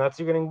 obviously, the Nets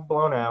are getting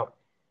blown out.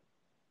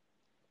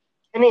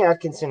 Kenny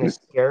Atkinson has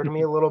scared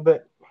me a little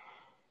bit.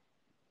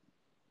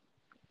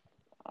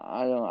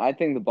 I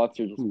think the Bucks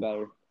are just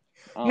better.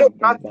 I No,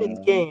 don't not think this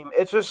so. game.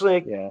 It's just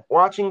like Yeah.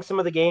 watching some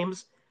of the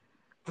games.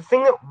 The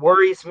thing that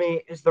worries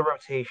me is the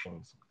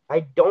rotations.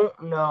 I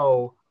don't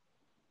know.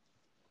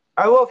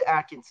 I love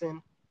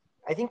Atkinson.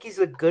 I think he's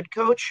a good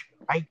coach.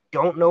 I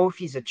don't know if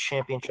he's a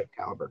championship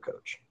caliber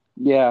coach.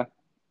 Yeah.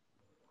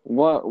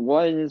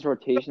 What in his What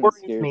rotation worries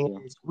scares me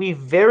you? is we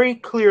very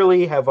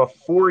clearly have a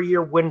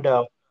 4-year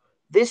window.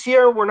 This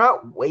year, we're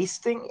not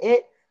wasting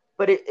it,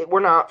 but we're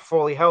not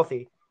fully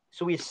healthy.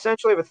 So we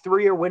essentially have a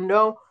 3-year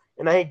window,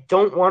 and I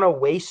don't want to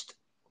waste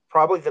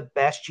probably the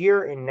best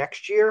year in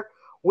next year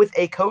with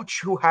a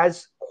coach who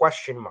has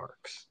question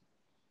marks.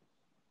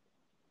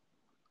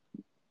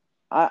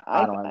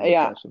 I don't have any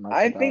question marks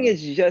I about think him,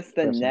 it's just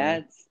the personally.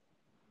 Nets.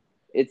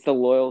 It's the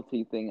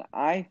loyalty thing.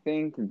 I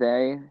think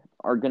they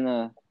are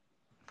gonna,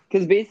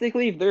 because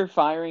basically, if they're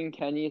firing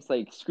Kenny, it's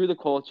like screw the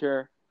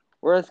culture.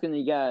 We're just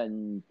gonna get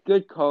a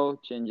good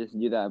coach and just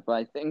do that. But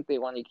I think they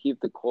want to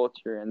keep the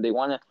culture and they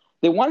want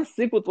to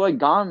stick with what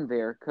got him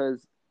there,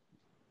 because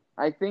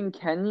I think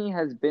Kenny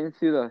has been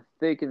through the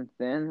thick and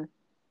thin,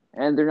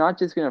 and they're not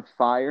just gonna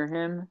fire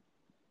him.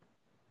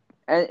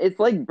 And it's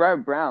like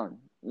Brett Brown,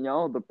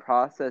 the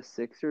process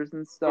Sixers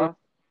and stuff.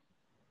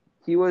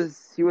 He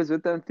was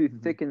with them through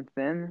thick and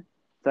thin,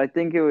 so I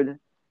think it would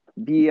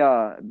be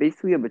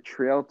basically a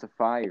betrayal to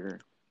fire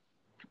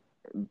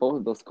both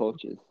of those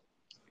coaches.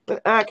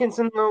 But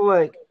Atkinson, though,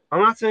 I'm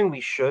not saying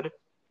we should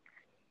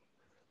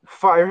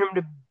fire him,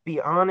 to be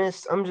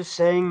honest. I'm just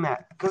saying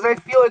that because I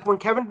feel like when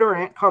Kevin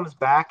Durant comes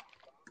back,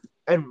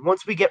 and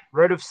once we get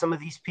rid of some of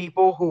these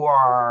people who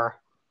are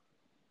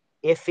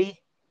iffy,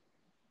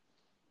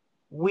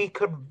 we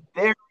could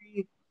very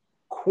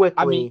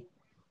quickly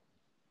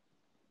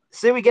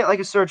say we get like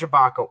a Serge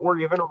Ibaka or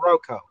even a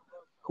Rocco,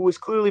 who is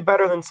clearly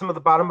better than some of the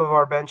bottom of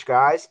our bench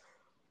guys.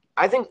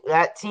 I think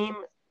that team,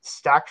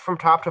 stacked from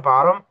top to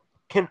bottom,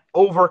 can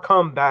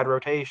overcome bad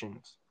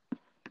rotations.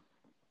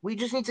 We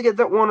just need to get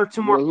that one or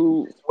two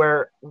more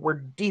where we're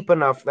deep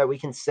enough that we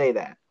can say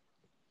that.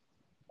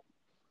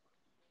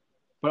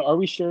 But are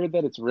we sure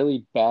that it's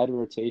really bad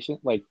rotation?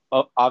 Like,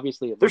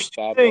 obviously, it There's looks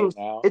two bad things.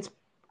 right now. It's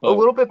a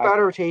little bit bad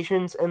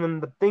rotations, and then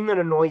the thing that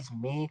annoys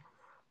me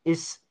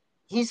is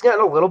he's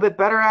gotten a little bit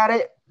better at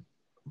it,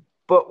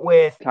 but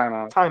with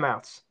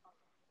timeouts.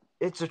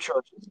 It's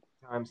atrocious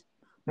times.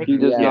 He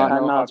does not know how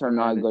timeouts to are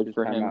not manage good his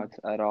for him.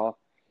 timeouts at all.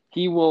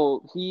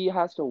 He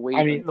has to wait.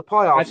 I mean, the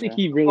playoffs. I think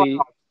he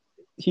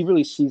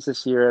really sees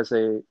this year as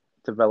a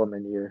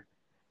development year,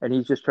 and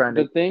he's just trying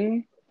to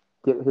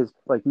get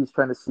he's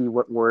trying to see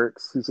what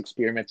works. He's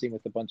experimenting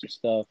with a bunch of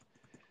stuff.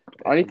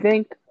 I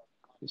think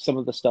some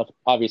of the stuff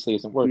obviously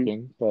isn't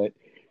working, but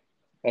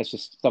that's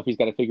just stuff he's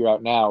got to figure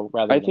out now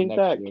rather than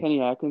next year.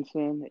 Kenny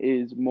Atkinson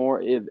is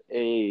more of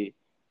a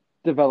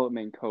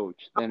development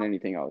coach than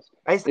anything else.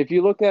 If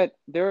you look at,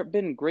 there have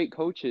been great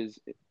coaches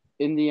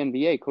in the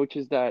NBA,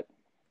 coaches that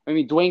I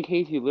mean, Dwayne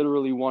Casey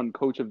literally won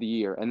Coach of the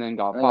Year and then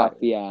got fired.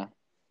 Yeah.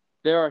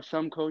 There are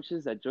some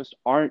coaches that just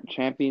aren't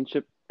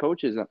championship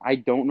coaches, and I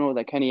don't know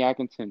that Kenny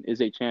Atkinson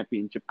is a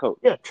championship coach.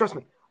 Yeah, trust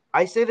me.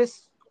 I say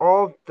this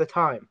all the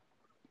time.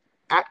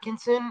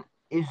 Atkinson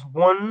is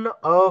one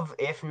of,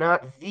 if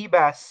not the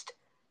best,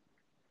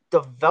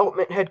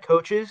 development head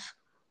coaches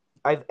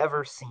I've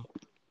ever seen.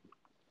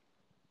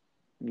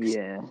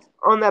 Yeah.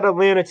 On that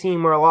Atlanta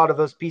team where a lot of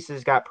those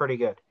pieces got pretty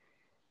good.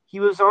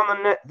 He was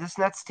on this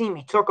Nets team.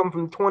 He took them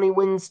from 20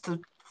 wins to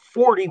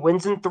 40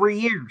 wins in 3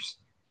 years.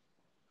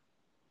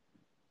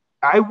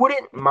 I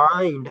wouldn't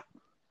mind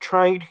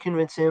trying to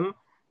convince him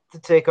to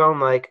take on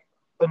like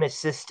an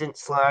assistant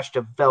 /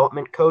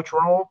 development coach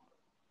role.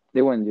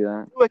 They wouldn't do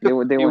that. Like they He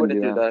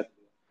wouldn't do that.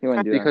 He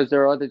wouldn't do because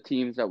there are other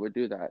teams that would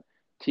do that.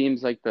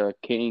 Teams like the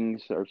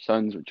Kings or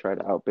Suns would try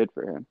to outbid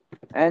for him.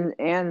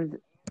 And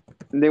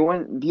they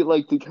wouldn't be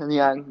like the Kenny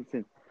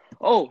Atkinson.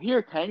 Oh,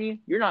 here,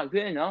 Kenny, you're not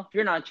good enough.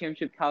 You're not a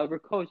championship caliber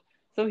coach.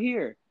 So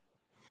here,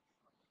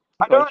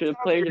 coach of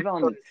player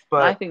development.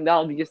 But I think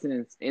that'll be just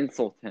an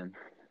insult to him.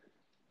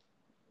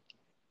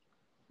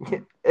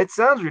 It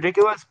sounds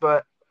ridiculous,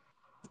 but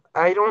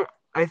I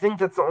think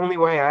that's the only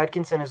way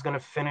Atkinson is going to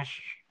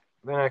finish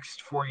the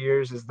next 4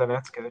 years as the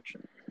Nets coach.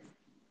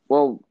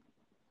 Well,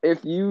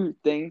 if you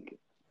think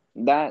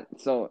that,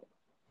 so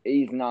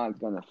he's not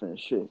going to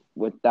finish it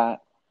with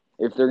that.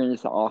 If they're going to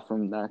just offer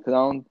him that, because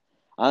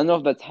I don't know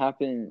if that's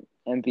happened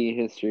in NBA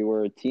history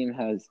where a team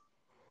has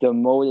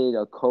demoted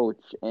a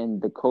coach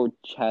and the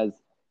coach has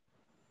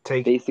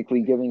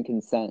basically given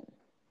consent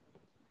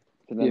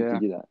for them to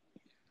do that.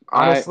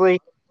 Honestly,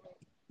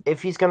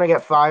 if he's going to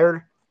get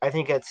fired, I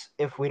think it's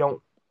if we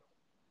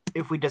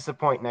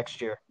disappoint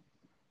next year.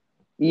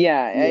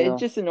 Yeah,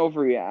 it's just an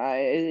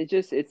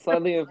overreaction. It's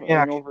slightly of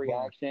an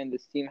overreaction.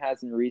 This team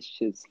hasn't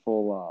reached its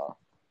full,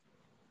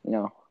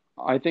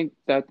 I think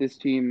that this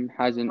team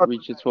hasn't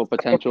reached its full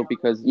potential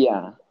because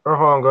go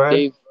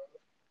ahead.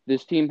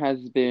 This team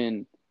has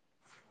been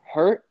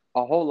hurt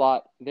a whole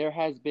lot.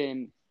 There's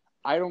been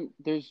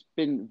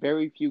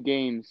very few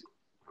games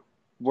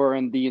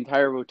wherein the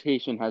entire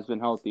rotation has been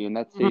healthy, and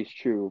that stays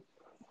true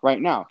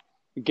right now.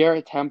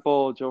 Garrett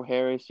Temple, Joe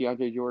Harris,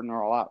 DeAndre Jordan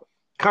are all out.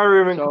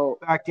 Kyrie Irving comes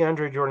back,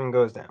 DeAndre Jordan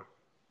goes down.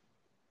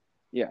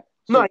 Yeah.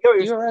 So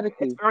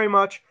theoretically, it's very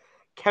much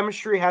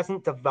chemistry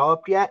hasn't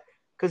developed yet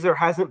because there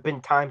hasn't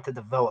been time to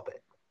develop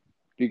it.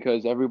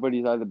 Because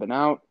everybody's either been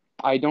out.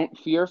 I don't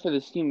fear for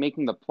this team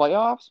making the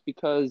playoffs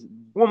because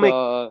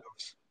the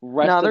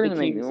rest of the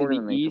teams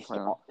in the East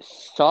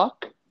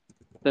suck.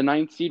 The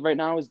 9th seed right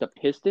now is the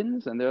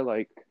Pistons, and they're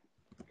like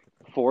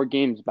 4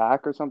 games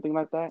back or something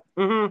like that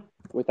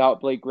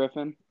without Blake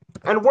Griffin.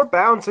 And we're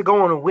bound to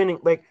go on a winning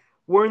 – like,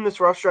 we're in this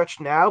rough stretch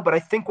now, but I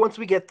think once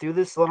we get through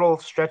this little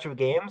stretch of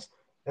games,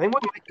 I think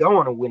we're going to go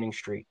on a winning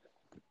streak.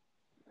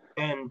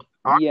 And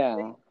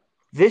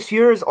this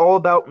year is all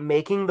about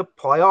making the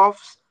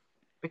playoffs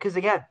because,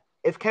 again,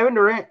 if Kevin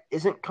Durant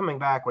isn't coming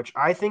back, which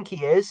I think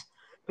he is,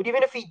 but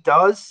even if he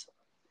does,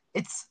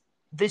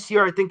 this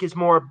year I think is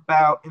more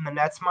about, in the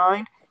Nets'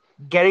 mind,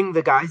 getting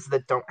the guys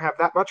that don't have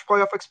that much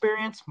playoff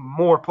experience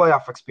more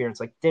playoff experience,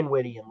 like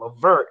Dinwiddie and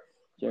LeVert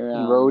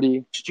and Brody.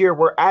 Next year,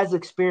 we're as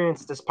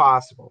experienced as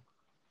possible.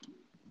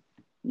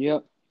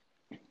 Yep.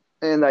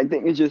 And I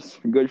think it's just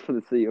good for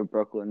the city of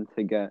Brooklyn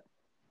to get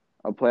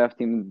a playoff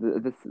team.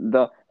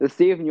 The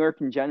city of New York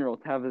in general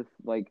to have this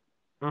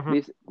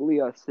basically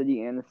a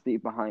city and a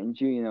state behind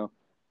you.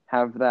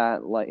 Have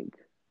that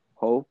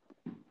hope.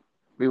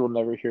 We will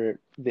never hear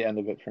the end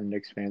of it from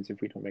Knicks fans if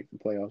we don't make the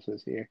playoffs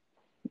this year.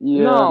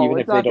 Yeah, no, even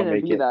it's not going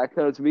to be that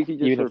because we could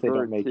just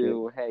refer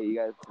to, hey, you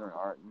guys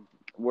aren't.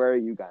 Where are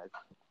you guys?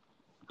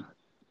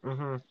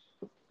 And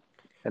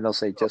they'll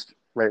say just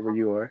right where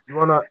you are. You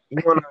wanna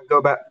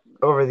go back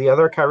over the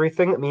other Kyrie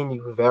thing that me and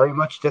you very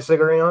much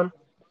disagree on?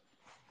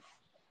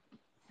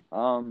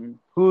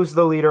 Who's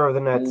the leader of the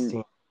Nets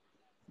team?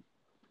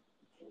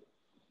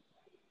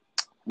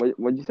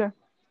 What'd you say?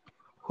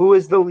 Who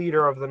is the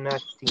leader of the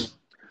Nets team?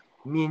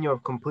 Me and you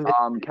have completely.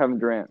 Kevin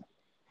Durant.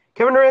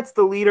 Kevin Durant's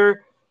the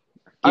leader.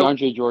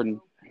 DeAndre Jordan.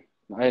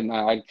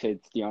 I'd say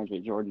it's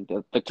DeAndre Jordan.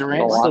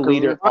 Durant's the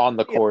leader on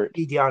the court.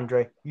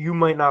 DeAndre, you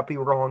might not be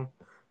wrong.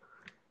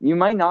 You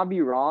might not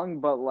be wrong,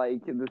 but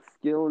the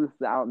skill is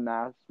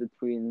outmatched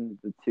between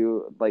the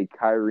two,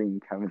 Kyrie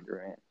and Kevin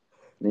Durant.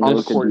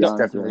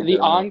 The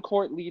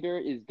on-court leader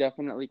is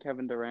definitely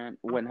Kevin Durant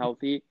when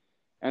healthy,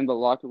 and the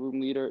locker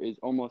room leader is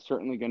almost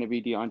certainly going to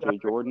be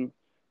DeAndre Jordan,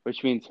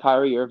 which means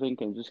Kyrie Irving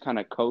can just kind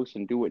of coast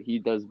and do what he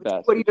does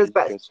best.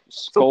 Just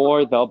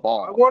score the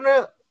ball. I want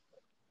to,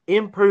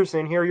 in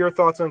person, hear your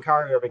thoughts on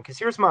Kyrie Irving, because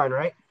here's mine,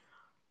 right?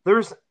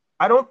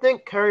 I don't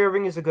think Kyrie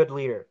Irving is a good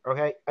leader,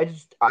 okay?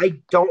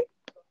 I don't.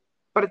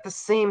 But at the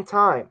same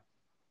time,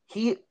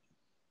 here's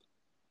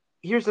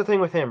the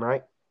thing with him,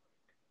 right?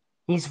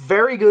 He's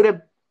very good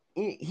at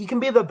he can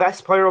be the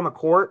best player on the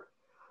court.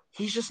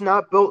 He's just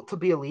not built to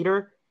be a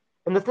leader.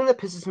 And the thing that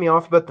pisses me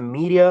off about the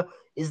media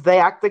is they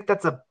act like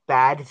that's a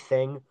bad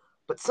thing.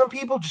 But some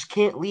people just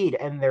can't lead,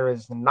 and there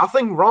is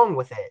nothing wrong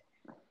with it.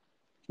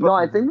 No,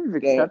 I think we've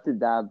accepted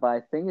that, but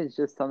I think it's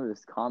just some of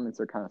his comments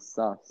are kind of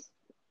sus.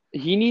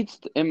 He needs,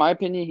 in my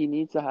opinion, he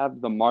needs to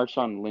have the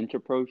Marshawn Lynch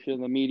approach to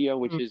the media,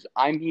 which is,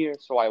 I'm here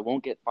so I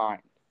won't get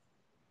fined.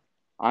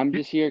 I'm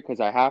just here because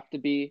I have to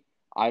be.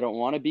 I don't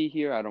want to be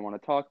here. I don't want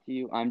to talk to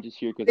you. I'm just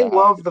here because I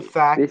love the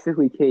fact.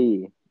 Basically,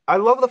 KE. I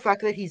love the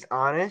fact that he's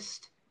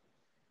honest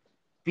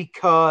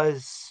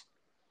because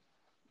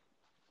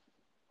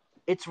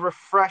it's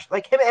refreshing.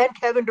 Like him and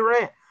Kevin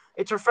Durant,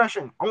 it's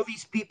refreshing. All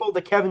these people,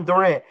 the Kevin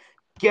Durant,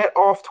 get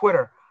off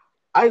Twitter.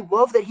 I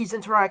love that he's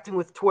interacting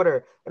with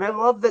Twitter, and I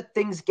love that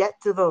things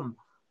get to them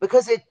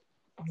because it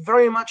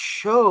very much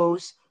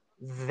shows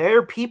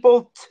they're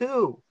people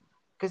too.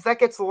 Because that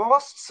gets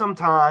lost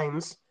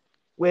sometimes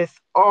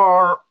with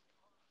the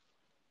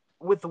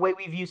way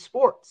we view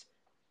sports.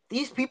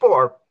 These people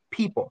are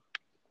people.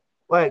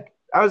 Like,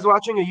 I was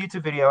watching a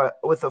YouTube video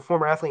with a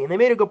former athlete, and they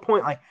made a good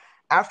point. Like,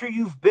 after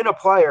you've been a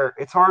player,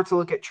 it's hard to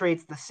look at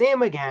trades the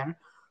same again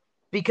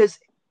because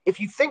if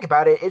you think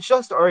about it, it's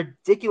just a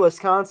ridiculous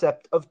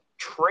concept of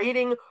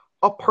trading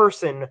a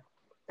person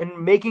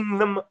and making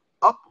them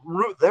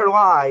uproot their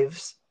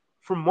lives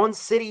from one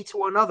city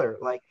to another.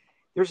 Like,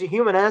 there's a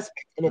human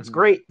aspect, and it's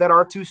great that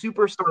our two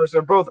superstars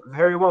are both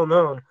very well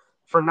known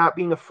for not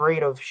being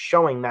afraid of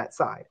showing that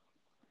side.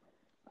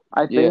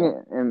 I think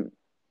and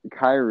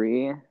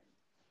Kyrie,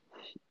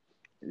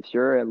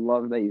 sure, I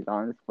love that he's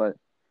honest, but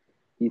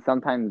he's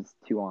sometimes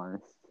too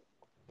honest.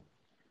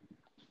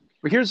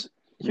 But here's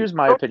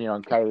my opinion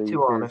on Kyrie.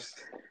 Too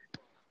honest.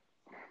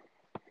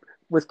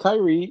 With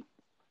Kyrie,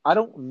 I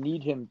don't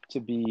need him to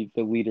be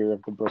the leader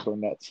of the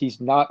Brooklyn Nets.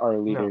 He's not our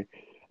leader. No.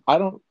 I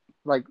don't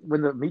like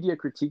when the media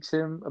critiques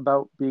him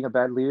about being a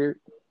bad leader.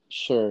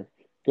 Sure,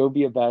 go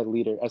be a bad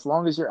leader. As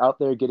long as you're out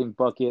there getting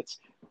buckets,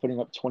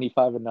 putting up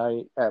 25 a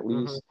night at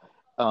least,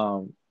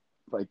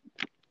 like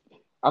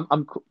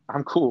I'm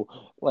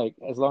cool. Like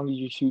as long as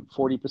you shoot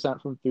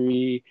 40% from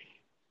three,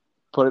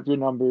 put up your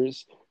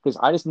numbers. Because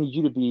I just need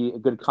you to be a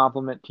good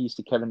complement piece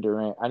to Kevin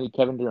Durant. I need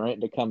Kevin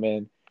Durant to come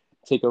in,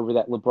 take over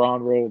that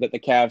LeBron role that the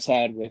Cavs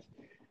had with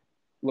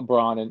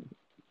LeBron and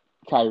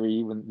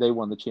Kyrie when they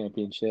won the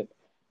championship.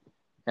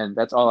 And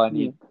that's all I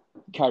need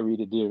Kyrie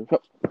to do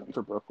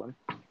for Brooklyn.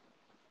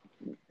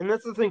 And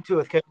that's the thing, too,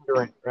 with Kevin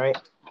Durant, right?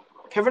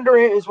 Kevin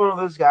Durant is one of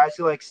those guys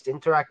who likes to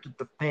interact with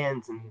the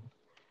fans and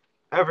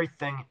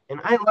everything. And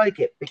I like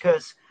it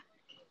because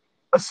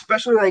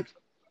especially, like,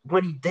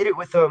 when he did it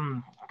with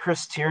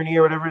Chris Tierney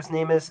or whatever his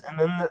name is, and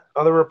then the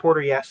other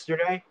reporter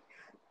yesterday,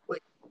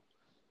 like,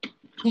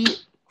 he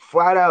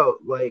flat out,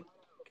 like,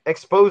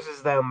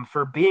 exposes them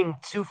for being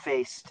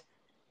two-faced.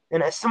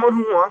 And as someone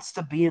who wants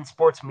to be in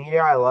sports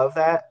media, I love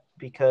that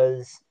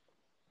because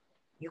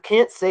you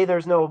can't say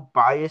there's no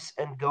bias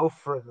and go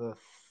for the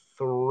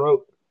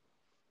throat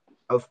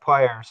of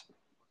players.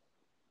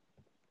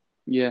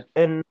 Yeah.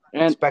 And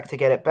expect to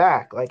get it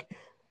back. Like,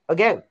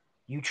 again,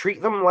 you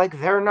treat them like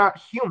they're not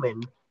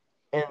human,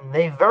 and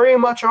they very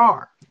much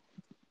are.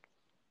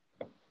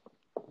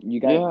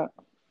 Yeah.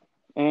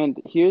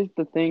 And here's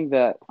the thing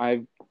that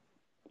I've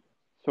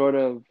sort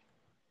of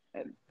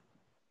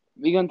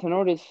begun to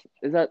notice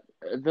is that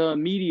the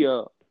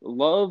media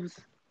loves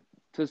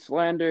to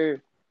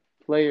slander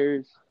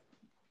players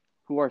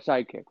who are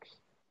sidekicks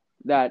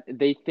that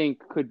they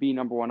think could be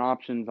number one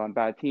options on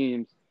bad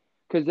teams,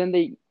 because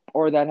then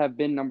or that have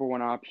been number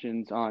one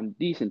options on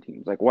decent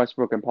teams like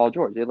Westbrook and Paul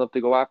George. They love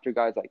to go after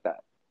guys like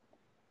that,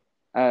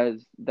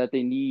 as that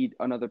they need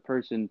another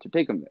person to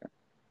take them there.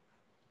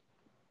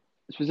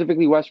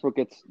 Specifically, Westbrook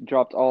gets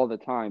dropped all the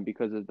time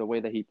because of the way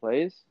that he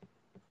plays.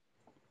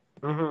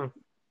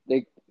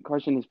 They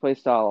question his play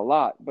style a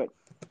lot,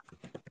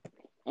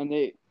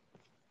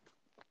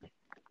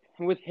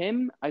 with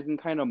him, I can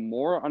kind of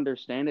more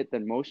understand it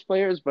than most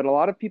players, but a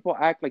lot of people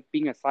act like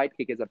being a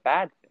sidekick is a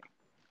bad thing.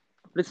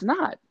 But it's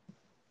not.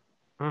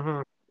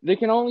 There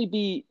can only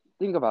be,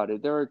 think about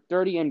it, there are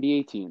 30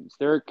 NBA teams.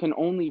 There can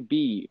only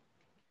be,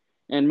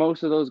 and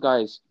most of those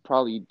guys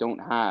probably don't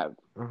have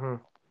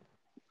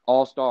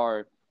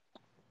all-star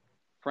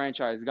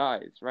franchise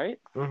guys, right?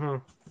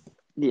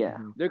 Yeah.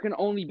 There can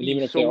only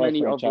be so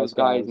many of those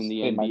guys in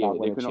the NBA. They might not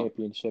win a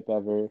championship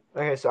ever.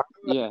 Okay, so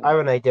I have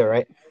an idea,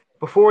 right?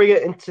 Before we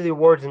get into the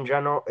awards in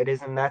general, it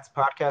is a Nets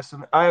podcast.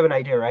 So I have an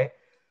idea, right?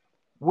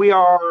 We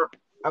are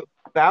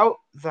about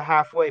the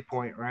halfway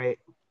point, right?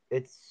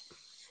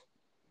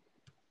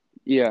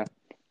 Yeah.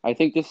 I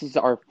think this is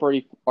our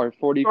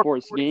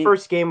 44th game.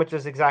 First game, which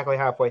is exactly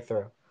halfway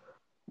through.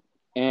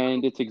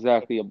 And it's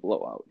exactly a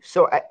blowout.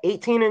 So at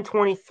 18 and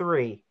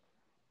 23,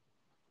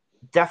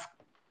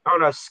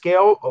 on a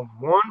scale of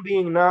 1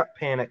 being not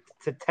panicked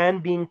to 10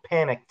 being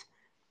panicked,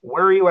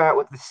 where are you at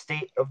with the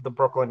state of the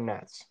Brooklyn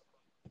Nets?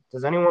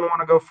 Does anyone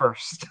want to go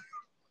first?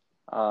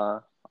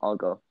 I'll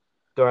go.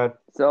 Go ahead.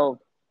 So,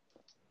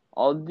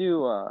 I'll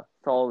do a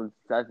solid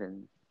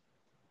 7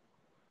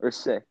 or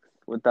 6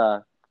 with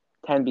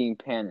 10 being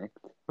panicked.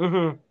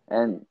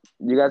 And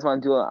you guys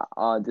want to do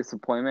a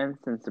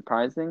disappointments and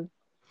surprising?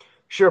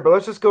 Sure, but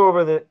let's just go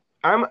over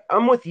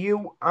I'm with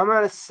you. I'm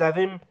at a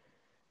 7.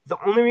 The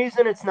only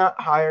reason it's not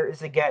higher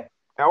is, again,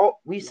 Now,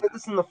 we said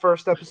this in the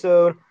first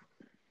episode.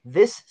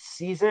 This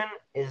season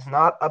is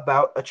not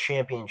about a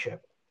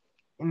championship.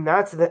 And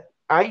that's the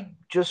I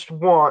just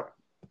want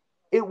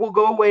it will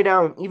go way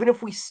down, even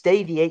if we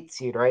stay the 8th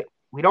seed, right?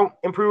 We don't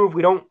improve,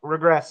 we don't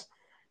regress.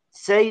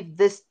 Say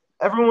this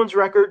everyone's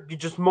record, you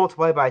just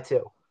multiply by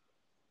 2.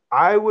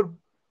 I would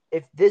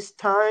if this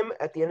time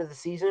at the end of the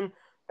season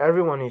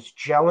everyone is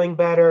gelling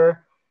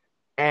better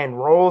and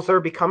roles are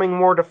becoming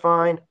more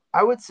defined,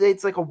 I would say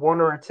it's like a 1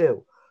 or a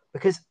 2.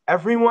 Because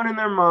everyone and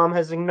their mom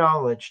has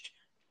acknowledged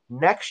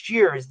next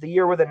year is the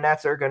year where the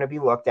Nets are going to be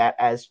looked at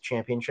as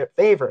championship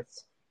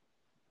favorites.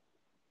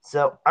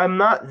 So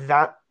I'm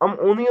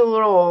only a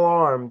little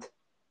alarmed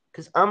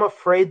because I'm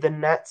afraid the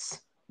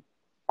Nets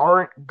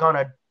aren't going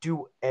to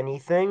do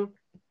anything,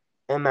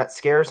 and that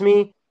scares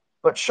me.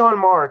 But Sean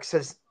Marks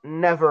has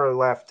never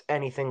left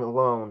anything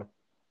alone,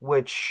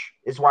 which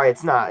is why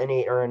it's not an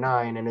 8 or a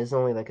 9 and is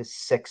only like a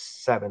 6,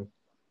 7.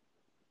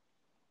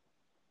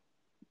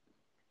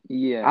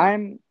 Yeah.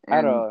 I'm at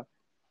and a.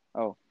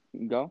 Oh,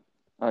 you go.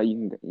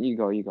 you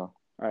go. All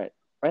right.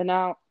 Right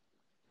now,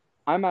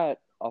 I'm at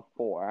a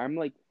 4. I'm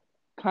like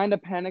kind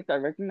of panicked. I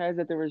recognize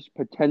that there was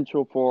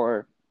potential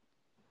for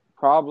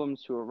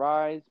problems to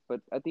arise, but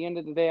at the end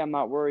of the day, I'm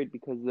not worried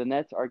because the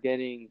Nets are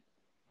getting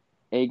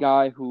a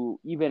guy who,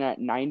 even at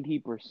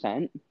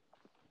 90%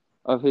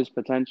 of his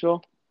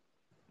potential,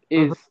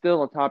 is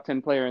still a top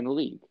 10 player in the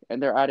league.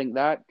 And they're adding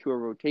that to a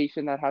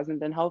rotation that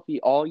hasn't been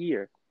healthy all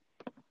year.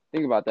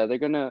 Think about that. They're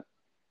going to,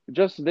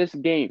 just this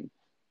game,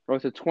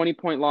 it's a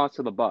 20-point loss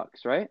to the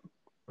Bucks, right?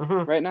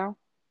 Right now?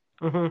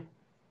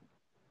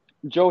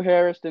 Joe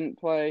Harris didn't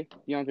play.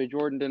 DeAndre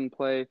Jordan didn't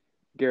play.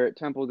 Garrett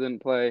Temple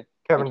didn't play.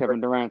 And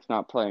Kevin Durant's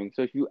not playing.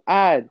 So if you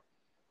add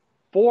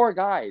 4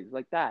 guys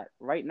like that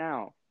right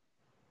now,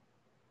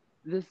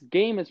 this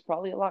game is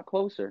probably a lot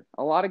closer.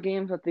 A lot of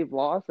games that they've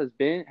lost have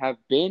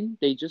been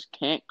they just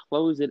can't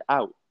close it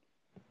out.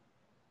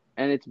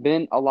 And it's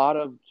been a lot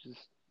of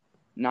just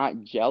not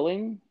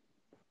gelling.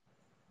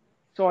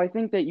 So I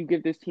think that you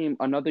give this team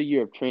another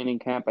year of training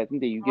camp. I think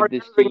that you give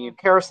this team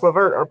Karis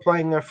LeVert are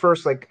playing their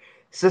first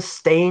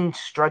sustained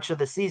stretch of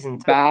the season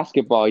too.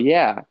 Basketball,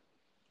 yeah.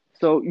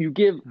 So you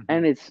give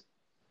and it's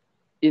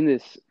in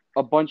this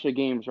a bunch of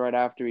games right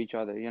after each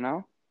other, you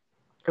know?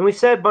 And we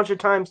said a bunch of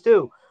times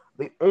too,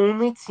 the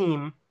only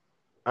team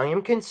I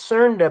am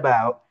concerned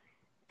about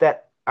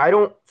that I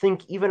don't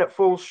think even at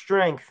full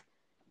strength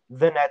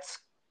the Nets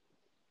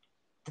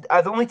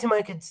the only team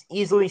I could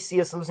easily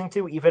see us losing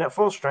to even at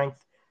full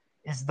strength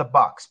is the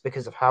Bucks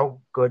because of how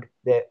good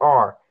they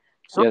are.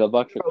 So yeah, the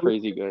Bucks are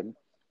crazy good.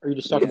 Are you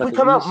just talking about if we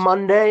come out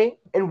Monday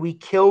and we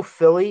kill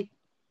Philly,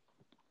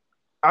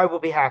 I will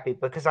be happy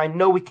because I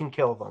know we can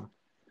kill them.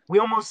 We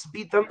almost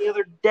beat them the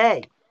other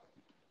day.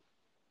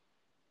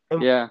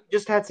 And we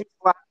just had some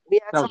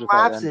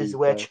lapses,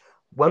 which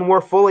when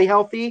we're fully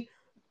healthy,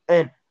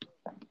 and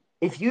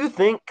if you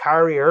think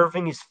Kyrie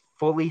Irving is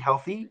fully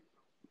healthy,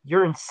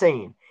 you're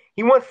insane.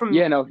 He went from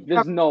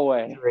there's no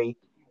way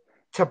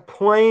to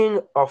playing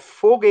a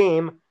full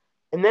game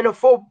and then a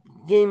full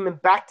game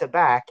back to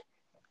back.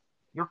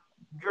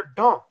 You're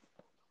dumb.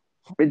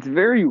 It's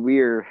very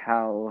weird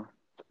how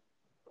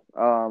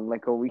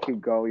like a week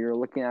ago you're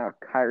looking at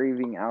Kyrie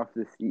being out for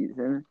the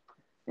season,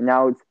 and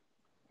now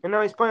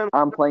he's playing.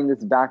 I'm playing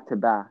this back to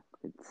back.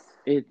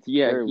 It's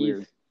very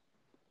weird.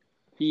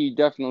 He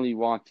definitely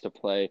wants to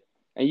play,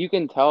 and you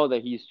can tell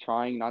that he's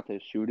trying not to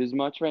shoot as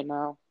much right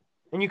now.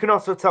 And you can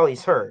also tell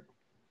he's hurt.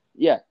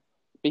 Yeah,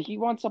 but he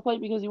wants to play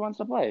because he wants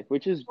to play,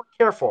 which is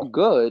careful,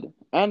 good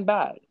and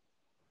bad.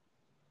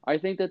 I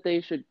think that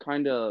they should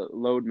kind of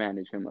load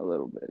manage him a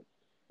little bit.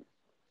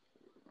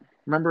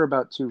 Remember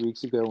about 2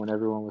 weeks ago when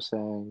everyone was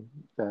saying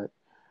that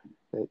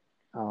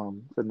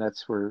the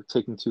Nets were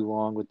taking too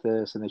long with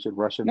this and they should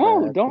rush him back?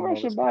 No, don't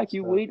rush him back.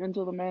 You wait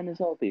until the man is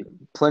healthy.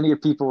 Plenty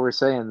of people were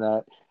saying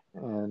that,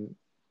 and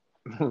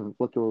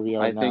look where we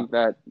are now. I think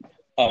that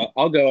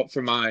I'll go up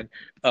for mine.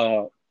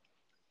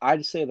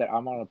 I'd say that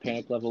I'm on a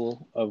panic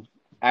level of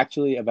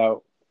actually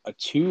about a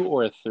 2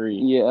 or a 3.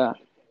 Yeah.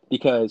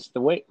 Because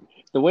the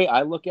way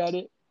I look at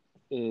it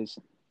is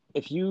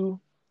if you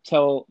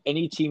tell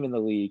any team in the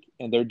league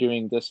and they're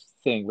doing this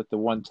thing with the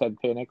 110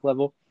 panic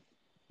level,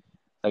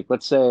 like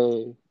let's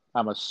say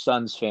I'm a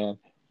Suns fan,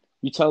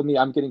 you tell me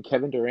I'm getting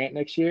Kevin Durant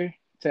next year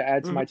to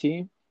add to my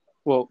team.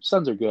 Well,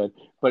 Suns are good,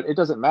 but it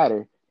doesn't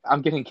matter.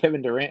 I'm getting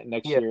Kevin Durant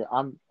next year.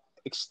 I'm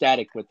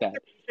ecstatic with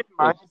that.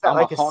 Mine's at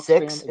like a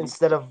 6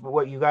 instead of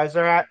what you guys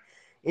are at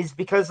is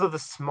because of the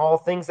small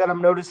things that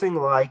I'm noticing,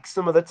 like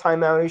some of the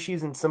timeout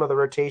issues and some of the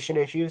rotation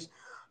issues.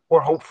 Or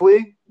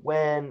hopefully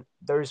when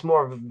there's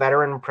more of a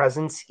veteran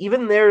presence,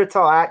 even there to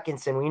tell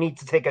Atkinson, we need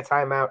to take a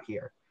timeout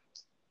here.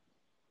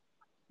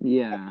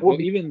 Yeah. Well,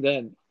 even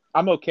then,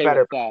 I'm okay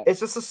with that.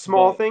 It's just the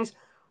small things.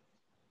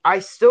 I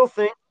still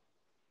think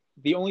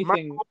the only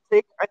thing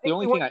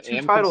we win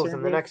 2 titles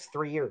in the next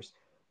 3 years,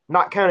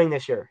 not counting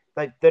this year,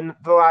 like the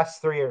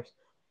last 3 years.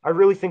 I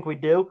really think we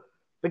do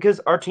because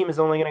our team is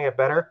only going to get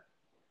better.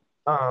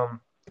 I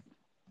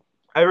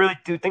really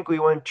do think we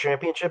win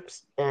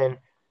championships, and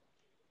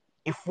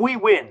if we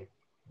win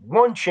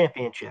one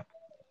championship,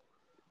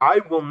 I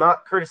will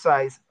not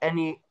criticize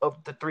any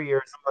of the 3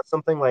 years unless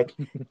something like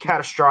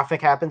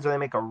catastrophic happens or they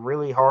make a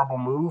really horrible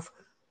move.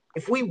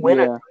 If we win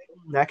a Yeah.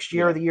 title next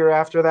year or the year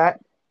after that,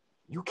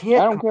 you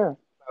can't I don't care.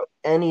 about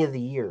any of the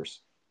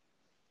years.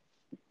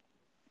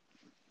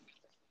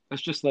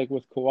 It's just like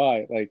with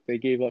Kawhi. Like, they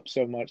gave up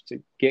so much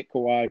to get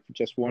Kawhi for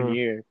just 1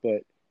 year,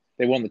 but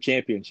they won the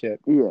championship.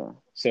 Yeah.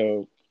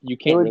 So you It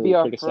can't would really be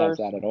our criticize first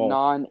that at all.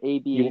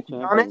 non-ABA You-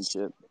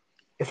 championship.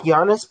 If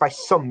Giannis, by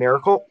some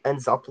miracle,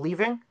 ends up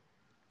leaving,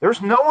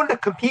 there's no one to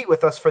compete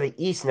with us for the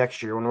East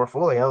next year when we're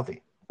fully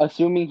healthy.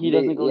 Assuming he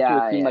doesn't go to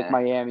Yeah, a team like yeah.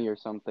 Miami or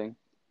something.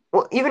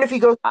 Well, even if he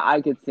goes,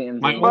 I could see him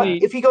My doing only-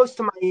 that. if he goes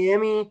to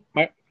Miami,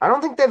 I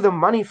don't think they have the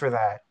money for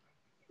that.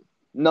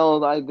 No,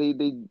 they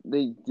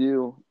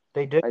do.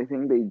 They did. I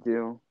think they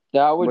do.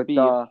 That would With be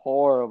the-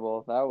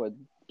 horrible. That would.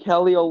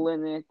 Kelly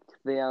Olynyk,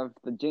 they have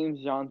the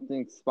James Johnson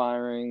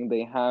expiring.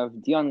 They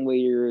have Dion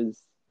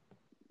Waiters,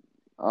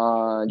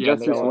 Yeah,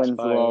 Justice they all Winslow.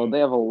 expire. They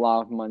have a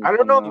lot of money. I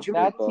don't know coming if up, Jimmy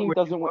That but- team would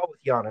doesn't do well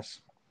with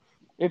Giannis.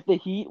 If the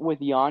Heat with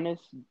Giannis.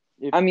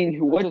 I mean,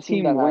 what let's assume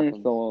team that wins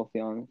happens. though, to be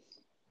honest?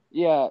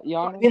 Yeah, I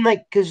Giannis. mean,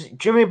 like, because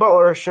Jimmy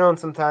Butler has shown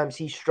sometimes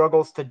he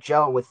struggles to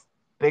gel with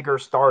bigger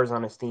stars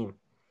on his team.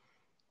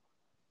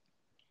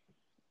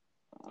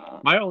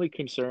 My only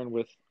concern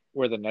with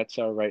where the Nets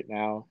are right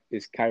now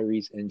is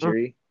Kyrie's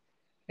injury,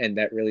 and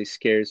that really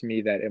scares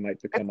me that it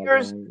might become a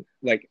scares- long.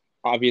 Like,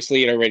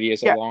 obviously, it already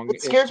is Yeah, a long.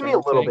 it scares me a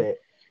little bit.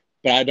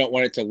 but I don't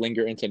want it to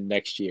linger into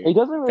next year. It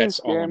doesn't really That's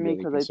all scare I'm me really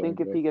because I think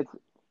concerned if he gets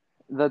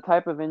the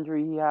type of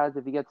injury he has,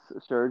 if he gets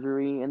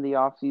surgery in the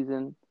off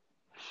season,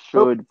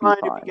 He'll should be be fine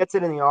fine. if he gets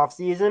it in the off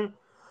season.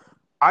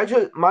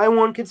 My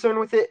one concern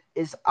with it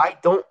is I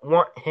don't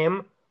want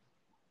him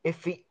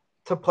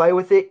to play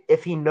with it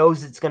if he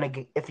knows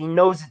if he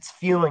knows it's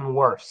feeling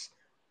worse.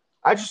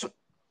 If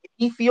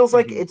he feels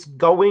like it's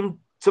going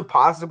to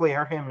possibly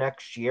hurt him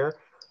next year,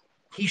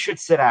 he should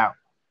sit out.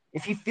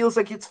 If he feels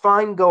like it's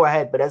fine, go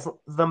ahead. But as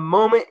the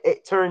moment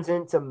it turns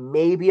into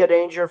maybe a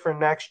danger for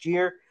next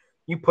year,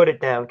 you put it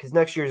down because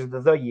next year is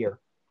the year.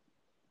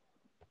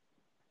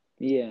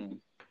 Yeah.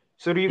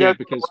 So do you Yeah, guys?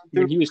 because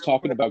when he was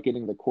talking about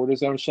getting the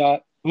cortisone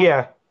shot,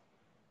 Yeah.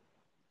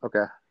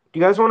 okay, Do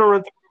you guys want to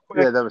run through real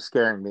quick? yeah, that was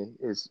scaring me.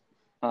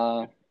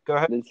 Go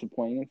ahead.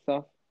 Disappointing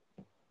stuff.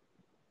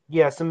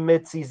 Yeah, some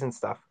mid-season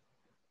stuff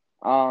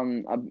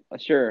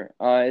Sure.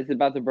 Is it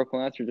about the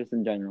Brooklyn Nets or just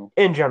in general?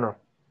 in general.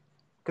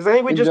 Because I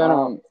think we In just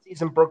general. see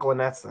some Brooklyn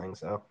Nets thing.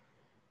 So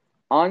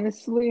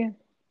Honestly,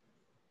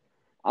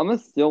 I'm gonna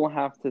still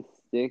have to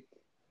stick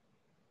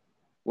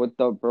with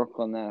the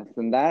Brooklyn Nets,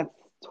 and that's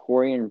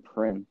Taurean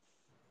Prince.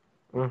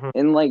 mhm.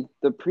 In like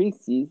the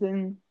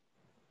preseason,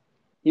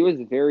 he was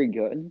very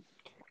good,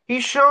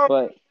 He's shown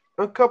but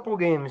a couple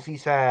games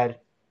he's had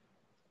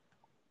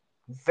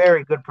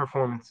very good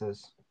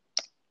performances.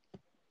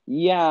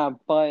 yeah,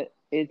 but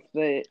it's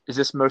the Is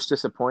this most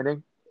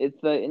disappointing?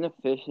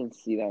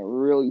 inefficiency that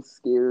really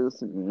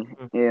scares me,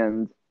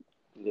 and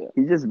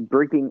he's just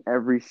breaking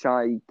every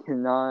shot. He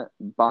cannot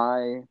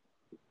buy.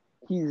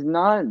 He's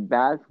not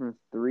bad from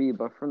three,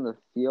 but from the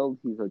field,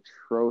 he's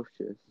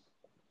atrocious.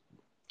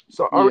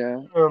 So are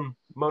Yeah. we,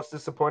 most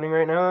disappointing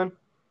right now then?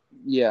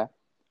 Yeah.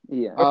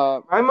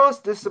 Yeah. My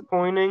most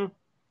disappointing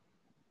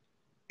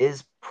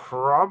is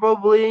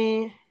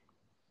probably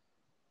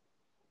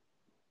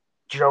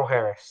Joe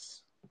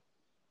Harris.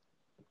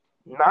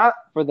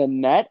 For the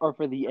net or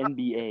for the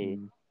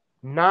NBA?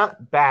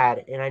 Not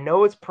bad, and I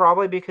know it's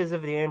probably because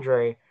of the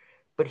injury,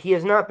 but he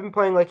has not been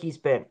playing like he's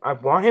been. I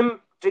want him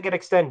to get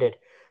extended,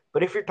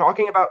 but if you're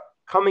talking about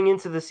coming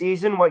into the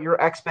season, what your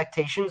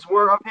expectations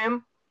were of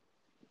him,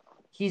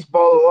 he's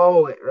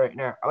below it right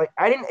now. Like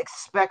I didn't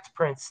expect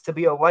Prince to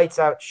be a lights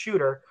out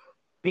shooter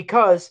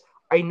because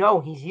I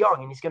know he's young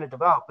and he's going to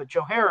develop, but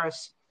Joe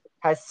Harris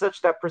has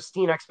such that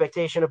pristine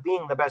expectation of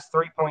being the best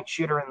 3-point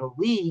shooter in the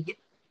league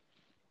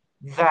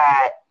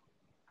that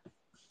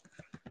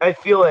I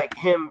feel like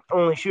him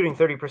only shooting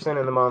 30%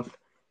 in the month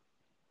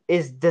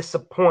is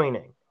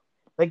disappointing.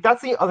 Like,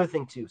 that's the other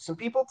thing, too. Some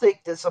people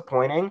take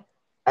disappointing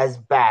as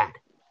bad.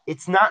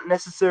 It's not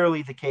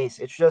necessarily the case.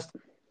 It's just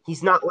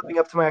he's not living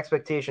up to my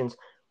expectations,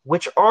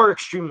 which are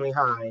extremely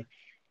high.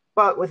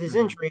 But with his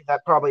injury,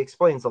 that probably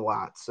explains a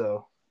lot.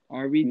 So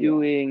Are we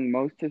doing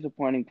most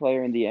disappointing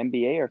player in the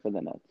NBA or for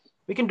the Nets?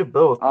 we can do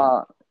both.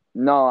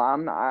 No,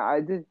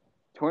 I did.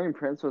 Taurean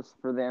Prince was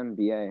for the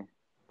NBA.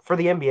 For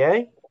the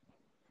NBA?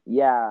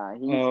 Yeah,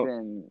 he's Oh,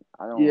 been.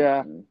 I don't.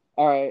 yeah.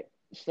 All right.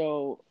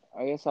 So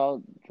I guess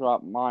I'll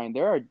drop mine.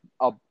 There are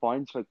a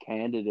bunch of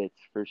candidates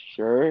for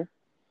sure,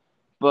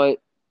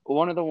 but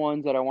one of the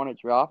ones that I want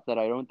to drop that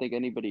I don't think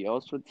anybody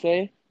else would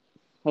say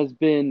has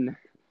been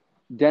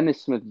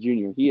Dennis Smith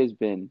Jr. He has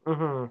been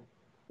Mm-hmm.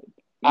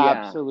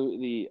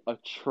 absolutely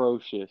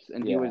atrocious,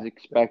 and he was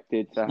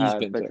expected to He's have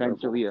been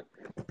potentially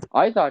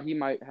I thought he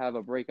might have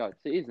a breakout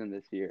season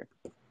this year.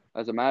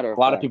 As a matter of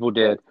A lot of fact, people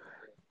did. but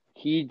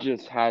he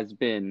just has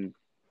been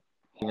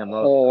Him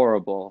up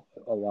horrible.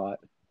 a lot.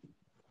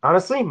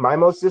 Honestly, my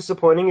most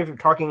disappointing, if you're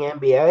talking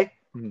NBA,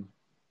 Mhm.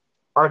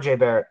 RJ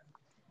Barrett.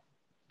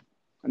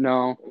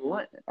 No,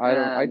 What? I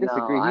don't. I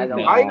disagree. No, I He's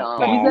don't I-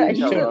 know. he's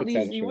He's a at rookie.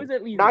 least he was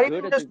at least Not good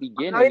even at just the not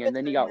beginning, even and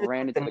then he got saying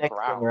ran this into with the Knicks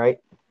thing, crowd. right?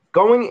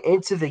 Going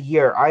into the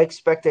year, I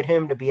expected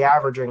him to be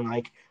averaging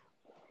like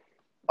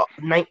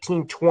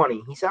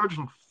 19-20. He's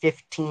averaging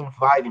 15,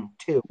 5, and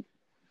 2.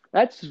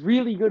 That's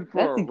really good for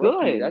That's a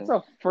rookie. good. That's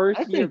a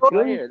first-year good-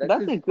 player. That's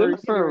that's his a good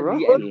first for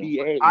year a in the rookie.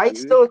 NBA. I Dude.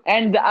 still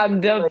And the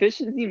like,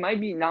 efficiency might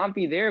not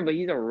be there, but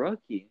he's a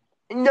rookie.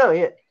 no.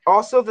 Yeah.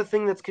 Also, the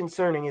thing that's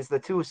concerning is the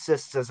 2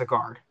 assists as a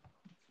guard.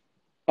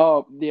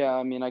 Oh yeah,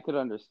 I mean I could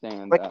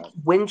understand Like that.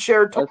 win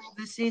share total That's-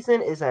 this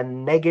season is a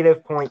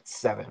negative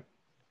 0.7.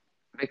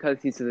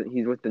 Because he's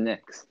with the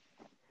Knicks.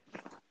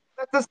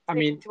 That's just I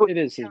mean, to it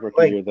is his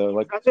rookie like, year though.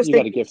 Like that's just you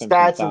got to taking give him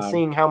stats some and time.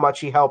 seeing how much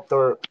he helped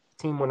their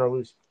team win or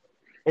lose.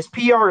 His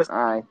PR is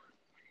I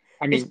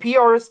I his mean,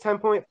 PR is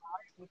 10.5.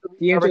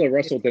 D'Angelo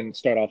Russell didn't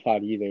start off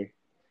hot either.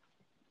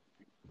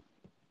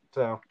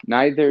 So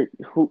Neither.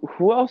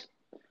 Who else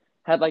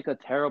had like a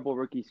terrible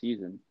rookie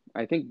season?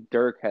 I think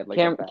Dirk had like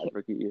a bad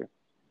rookie year.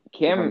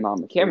 If I'm not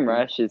mistaken. Cam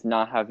Rush is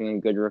not having a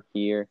good rookie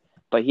year,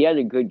 but he had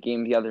a good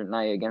game the other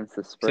night against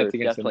the Spurs. Except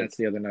against the Nets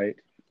the other night.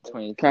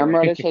 22. Cam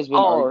Reddish has been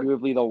Oh.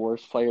 arguably the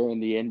worst player in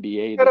the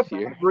NBA he had a this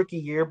year. bad rookie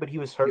year, but he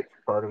was hurt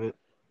for part of it.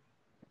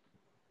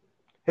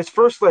 His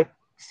first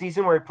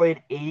season where he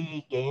played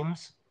 80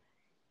 games,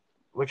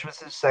 which was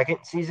his second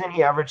season,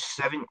 he averaged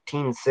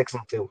 17, 6,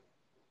 and 2.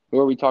 Who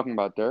are we talking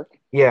about, Dirk?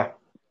 Yeah.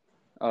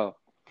 Oh,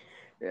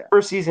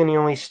 First season he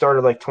only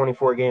started like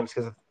 24 games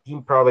because he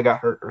probably got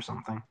hurt or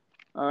something.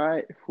 all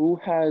right. Who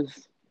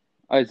has?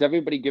 Has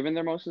everybody given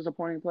their most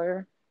disappointing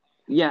player?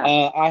 Yeah.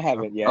 I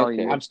haven't yet. Oh,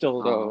 yeah. I'm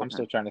still So- I'm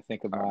still trying to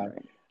think of All mine.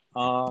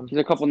 right. There's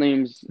a couple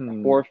names: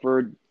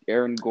 Horford,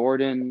 Aaron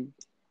Gordon.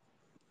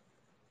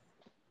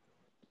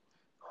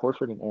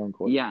 Horford and Aaron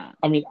Gordon. Yeah.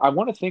 I mean, I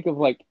want to think of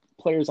like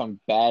players on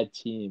bad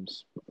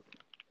teams.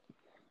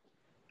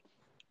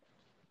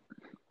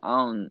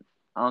 I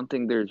don't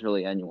think there's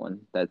really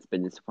anyone that's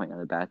been disappointing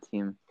on a bad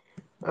team.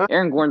 Uh,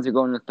 Aaron Gordon's are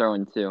going to throw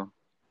in too.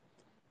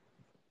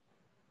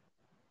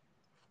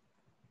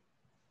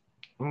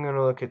 I'm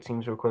gonna look at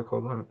teams real quick.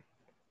 Hold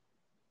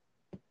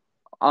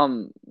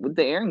on. With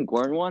the Aaron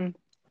Gordon one,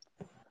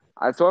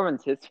 I sort of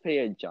anticipate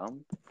a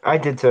jump I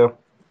did too.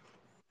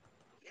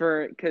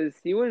 because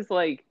he was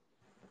like,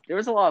 there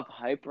was a lot of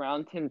hype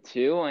around him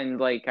too, and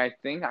like I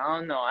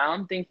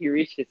don't think he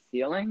reached his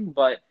ceiling,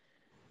 but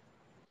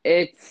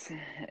there's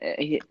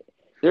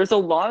a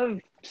lot of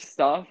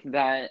stuff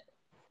that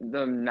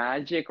the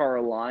Magic are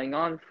relying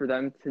on for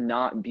them to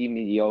not be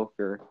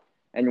mediocre,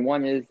 and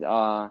one is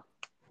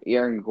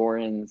Aaron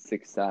Gordon's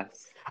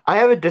success. I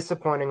have a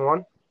disappointing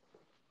one.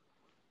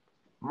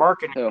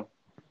 Marketing. Who?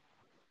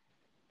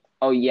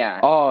 Oh yeah,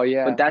 Oh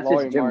yeah, but that's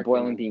Lauri just Jim Markkanen.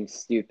 Boylan being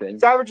stupid.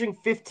 He's averaging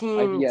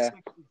 15, Yeah.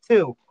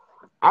 62.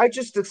 I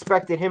just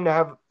expected him to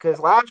have, because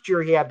last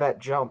year he had that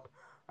jump.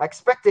 I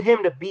expected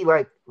him to be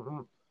like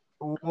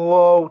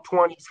low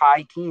 20s,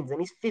 high teens, and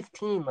he's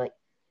 15. Like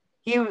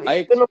he's been a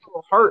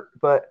little hurt,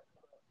 but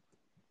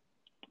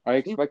I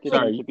expected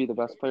him to be the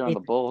best player on the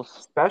Bulls.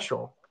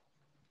 special.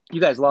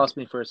 You guys lost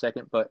me for a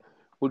second, but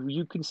would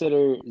you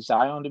consider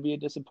Zion to be a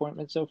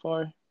disappointment so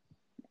far?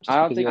 Just I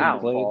don't because think he it's hasn't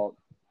his played? fault.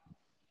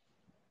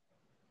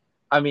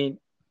 I mean,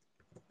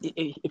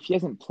 if he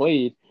hasn't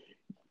played,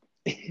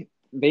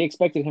 they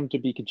expected him to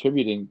be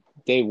contributing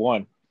day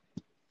one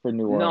for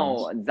New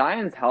Orleans. No,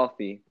 Zion's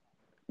healthy.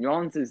 New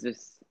Orleans is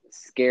just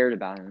scared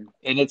about him.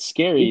 And it's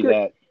scary He could-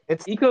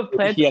 that He could have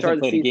planned he to start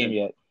hasn't the played a season. game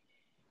yet.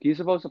 He's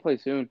supposed to play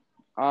soon.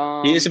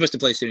 He is supposed to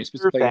play soon. He's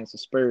supposed to play against the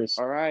Spurs.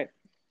 All right.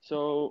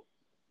 So,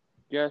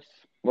 yes,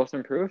 Most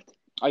improved?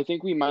 I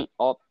think we might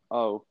all.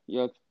 Oh,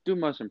 yeah. Let's do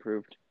most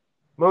improved.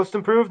 Most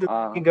improved, and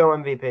then we can go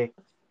MVP,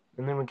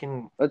 and then we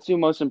can Let's do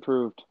most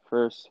improved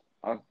first,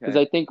 because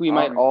Okay. I think we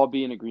might all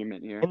be in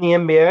agreement here. in the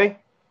NBA.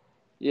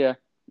 Yeah,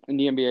 in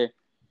the NBA.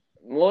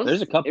 Most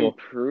There's a couple.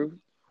 improved.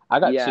 I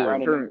got Yeah, two.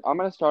 Brandon, I'm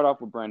gonna start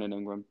off with Brandon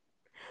Ingram.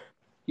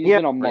 He's Yeah,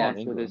 been a Brandon monster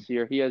Ingram. this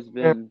year. He has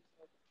been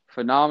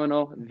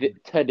phenomenal.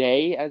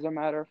 Today, as a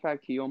matter of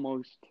fact, he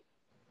almost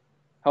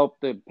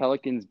helped the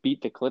Pelicans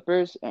beat the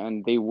Clippers,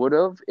 and they would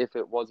have if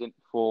it wasn't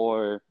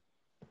for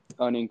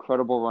an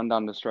incredible run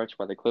down the stretch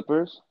by the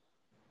Clippers.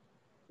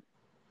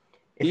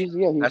 He's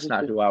That's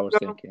not who I was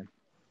thinking.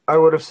 I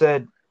would have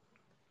said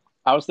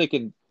I was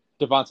thinking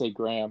Devontae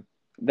Graham.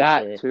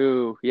 that Sure.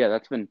 too. Yeah,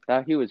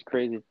 he was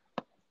crazy.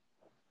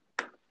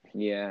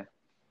 Yeah.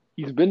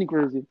 He's been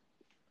crazy.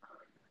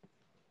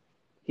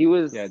 He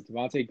was. Yeah,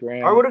 Devontae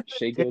Graham. I would have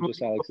Shea said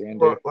Gilgeous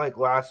Alexander. like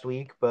last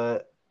week,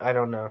 but I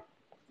don't know.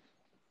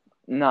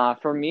 Nah,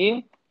 for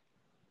me,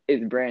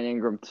 it's Brandon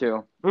Ingram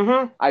too.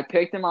 Mm-hmm. I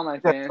picked him on my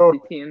fantasy totally.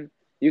 team.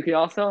 You could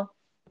also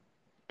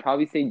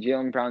probably say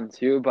Jaylen Brown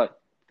too, but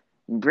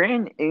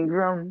Brandon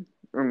Ingram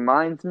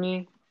reminds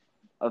me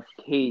of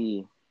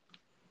Katie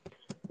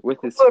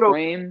with his Little.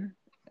 frame,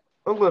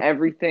 Oh, look.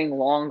 everything,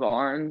 long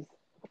arms.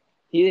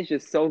 He is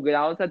just so good.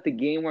 I was at the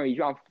game where he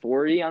dropped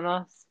 40 on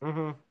us.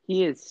 Mm-hmm.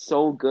 He is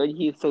so good.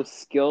 He is so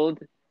skilled.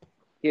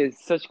 He has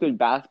such good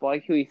basketball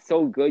IQ. He's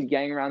so good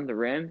getting around the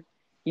rim.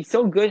 he's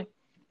so good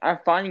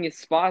at finding his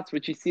spots,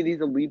 which you see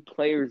these elite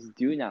players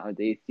do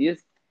nowadays.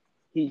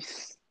 I'm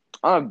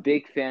a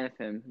big fan of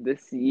him.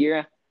 This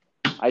year,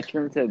 I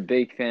turned to a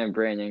big fan of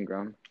Brandon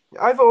Ingram.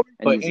 I've always,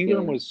 And But he's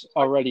Ingram game. was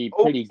already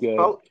pretty good.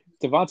 felt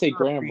Devontae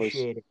Graham was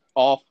appreciated.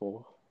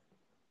 awful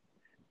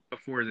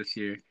before this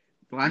year.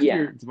 Last Yeah.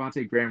 year,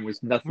 Devontae Graham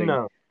was nothing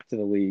No. to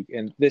the league,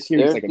 and this year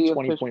he's There's like a the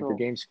 20-point per official-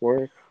 game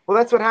scorer. Well,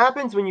 that's what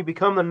happens when you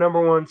become the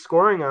number one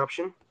scoring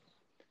option.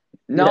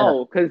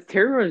 No, because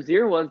Terry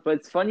Rozier was, but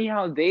it's funny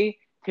how they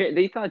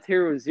thought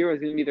Terry Rozier was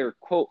going to be their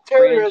quote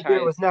Terry franchise.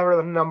 Rozier was never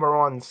the number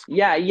one.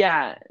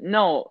 Yeah.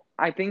 No,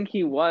 I think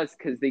he was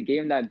because they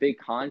gave him that big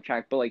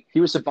contract. But like He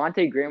was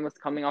Devontae Graham was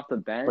coming off the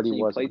bench But he and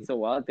he wasn't. played so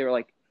well. They were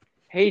like,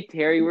 "Hey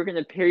Terry, we're going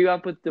to pair you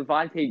up with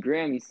Devontae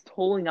Graham. He's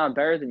totally not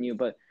better than you,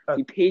 but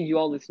we paid you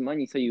all this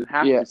money, so you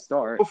have Yeah. to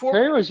start." Before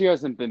Terry Rozier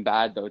hasn't been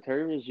bad though.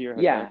 Terry Rozier,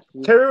 Yeah.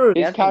 Terry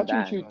his hasn't catch been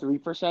and bad. shoot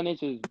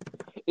 3%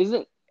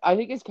 isn't. I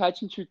think his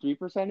catch and shoot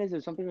 3%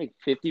 is something like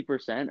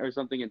 50% or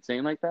something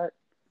insane like that.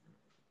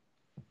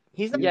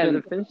 he's not Yeah, been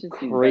the finishing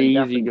season's Crazy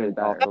definitely good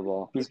better. off the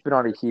ball. He's been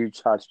on a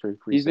huge hot streak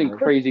He's been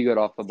recently. crazy good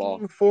off the ball.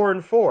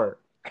 4-4.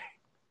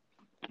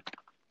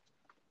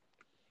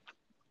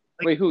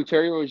 Wait, who?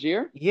 Terry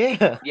Rozier?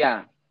 Yeah.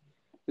 Yeah.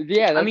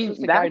 Yeah, that's mean,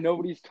 just a guy that's-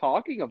 nobody's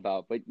talking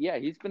about. But yeah,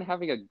 he's been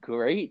having a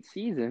great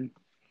season.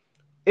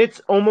 It's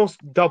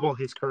almost double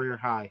his career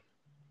high.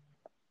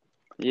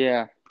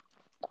 Yeah.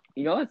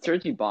 You know that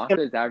Serge Ibaka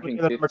is averaging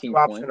The number 15 two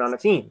option points? on a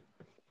team.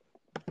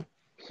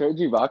 Serge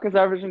Ibaka's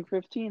averaging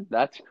 15.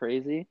 That's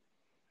crazy.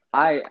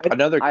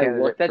 Another I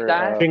candidate looked at for,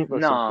 that. most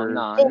No,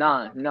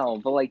 improved. no.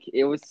 But like,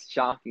 it was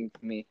shocking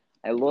to me.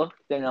 I looked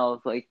and I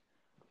was like,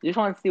 I just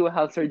want to see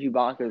how Serge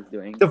Ibaka is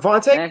doing. And I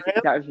Devontae think he's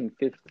Graham. averaging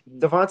 15.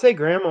 Devontae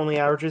Graham only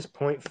averages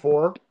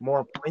 0.4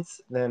 more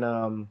points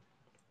than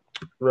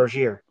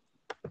Rozier.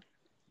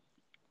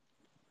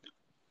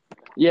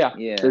 Yeah.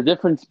 Yeah. The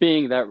difference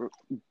being that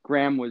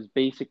Graham was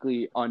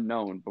basically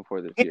unknown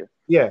before this year.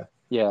 Yeah.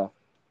 Yeah.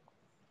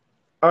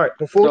 All right.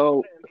 Before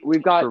So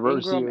we've got For Ingram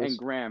Rozier's- and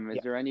Graham. Is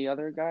Yeah. there any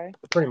other guy?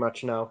 pretty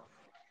much no.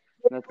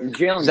 That's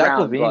Jalen Zach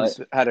Brown, Levine's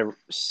but had a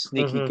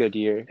sneaky Mhm. good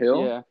year.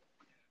 who? yeah.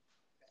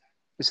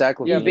 Zach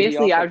Yeah, He's Levine. but he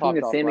basically also averaging popped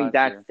the off same last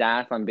exact year.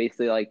 stats on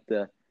basically like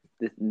the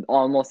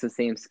almost the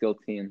same skill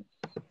team.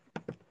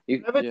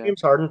 Can I have a Yeah.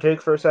 James Harden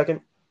take for a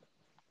second?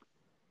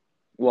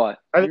 What?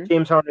 I think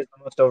James Harden is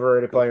the most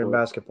overrated Go player in for it.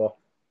 basketball.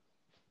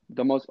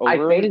 The most I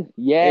overrated? think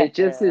Yeah. It's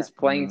just his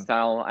playing Mhm.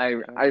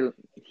 style.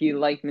 He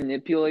like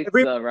manipulates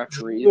Every the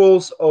referees.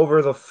 Rules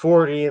over the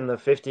 40 and the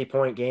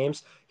 50-point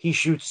games, he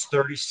shoots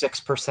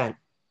 36%.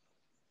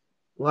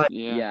 Like,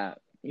 Yeah,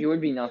 he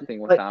would be nothing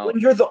like without. when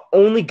you're the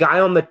only guy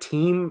on the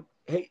team,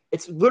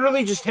 it's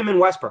literally just him and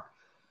Westbrook.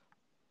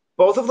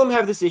 Both of them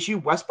have this issue.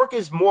 Westbrook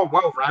is more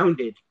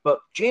well-rounded,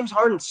 but James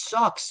Harden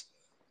sucks.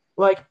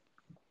 Like,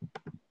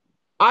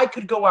 I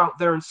could go out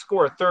there and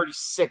score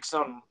 36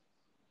 on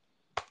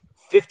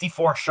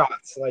 54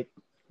 shots. Like,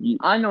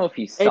 I don't know if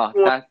he sucks.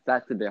 Anyone-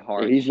 That's a bit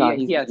hard. Yeah, he's not.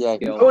 He has yeah,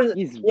 skill.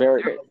 he's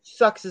very.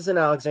 sucks as an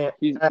Alexander.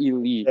 He's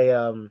elite.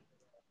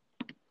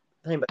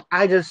 Thing, but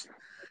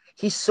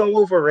he's so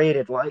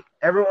overrated. Like,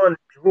 everyone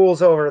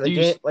rules over the Do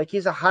you game. Like,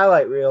 he's a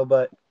highlight reel,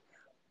 but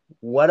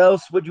what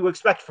else would you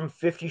expect from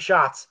 50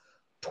 shots?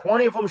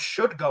 20 of them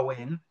should go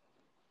in.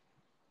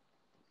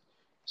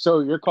 So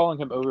you're calling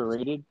him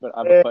overrated, but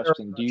I have Yeah. a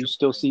question. Do you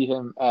still see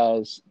him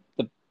as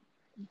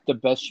the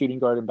best shooting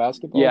guard in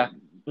basketball? Yeah.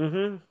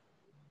 Mm-hmm.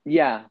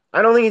 Yeah.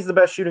 I don't think he's the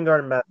best shooting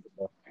guard in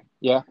basketball.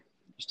 You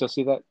still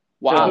see that?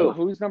 Wow. So-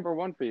 Who's number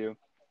one for you?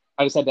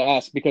 I just had to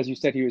ask because you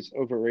said he was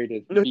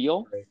overrated. No.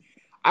 Beal?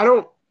 I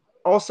don't.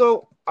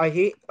 Also, I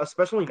hate,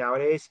 especially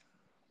nowadays,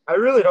 I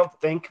really don't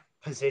think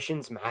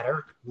positions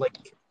matter. Like,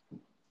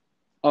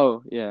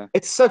 Oh, yeah.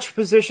 it's such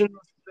position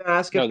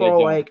basketball.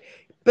 don't. Like,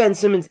 Ben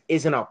Simmons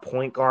isn't a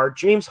point guard.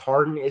 James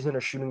Harden isn't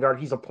a shooting guard.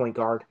 He's a point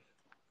guard.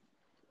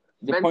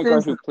 The Ben point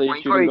guard Simmons who is a plays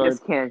point guard, shooting he guard.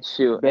 just can't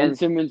shoot. Ben And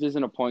Simmons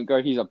isn't a point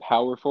guard. He's a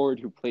power forward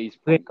who plays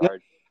point Yeah.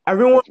 guard.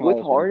 Everyone, That's my with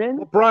opinion. Harden,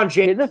 LeBron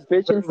James, his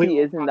efficiency literally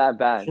isn't that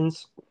bad.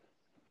 positions.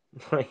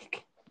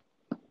 Like,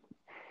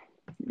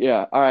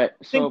 Yeah. All right.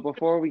 So think-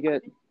 before we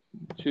get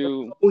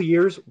to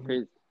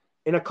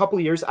in a couple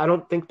years, I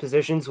don't think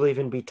positions will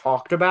even be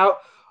talked about.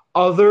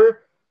 I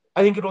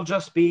think it'll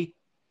just be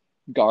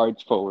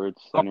guards,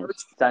 forwards,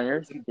 centers.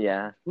 Centers,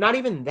 yeah. not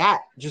even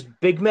that, just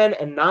big men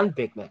and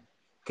non-big men,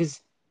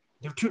 because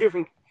they're two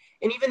different.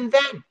 And even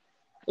then,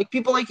 like,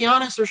 people like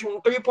Giannis are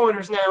shooting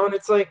 3-pointers now, and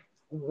it's like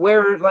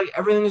where like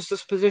everything is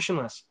just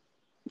positionless.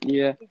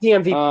 Yeah. The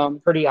MVP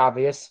is pretty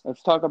obvious.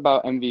 Let's talk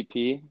about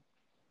MVP.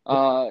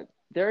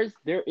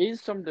 There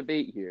is some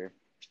debate here.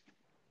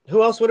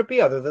 Who else would it be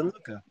other than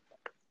Luka?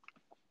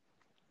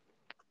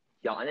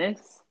 Giannis?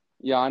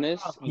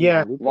 Giannis.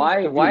 Yeah.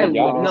 Why?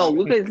 Giannis. No,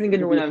 Luka isn't going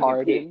to win Maybe MVP.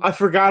 Harden. I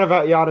forgot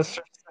about Giannis.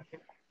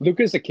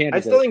 Luka's a I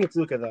candidate. still think it's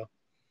Luka though.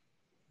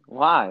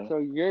 Why? So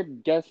your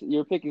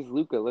pick is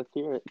Luka. Let's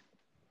hear it.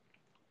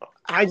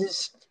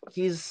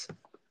 He's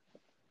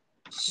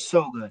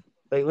so good.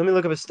 Like, let me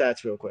look up his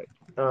stats real quick.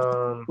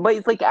 But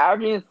it's like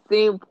averaging the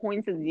same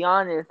points as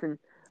Giannis, and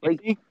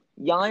Like,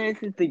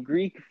 Giannis is the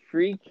Greek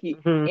freak,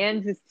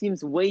 and his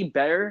team's way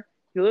better.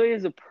 He literally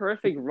has a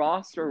perfect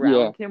roster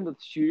around him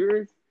with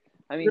shooters.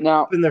 I mean,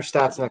 now in their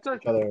stats next to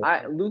each other.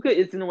 Luka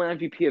is going to win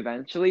MVP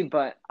eventually,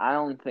 but I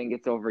don't think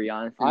it's over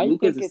Giannis.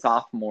 Luka's a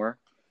sophomore.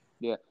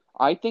 Yeah,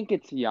 I think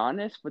it's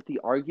Giannis, but the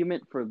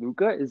argument for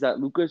Luka is that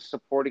Luka's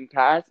supporting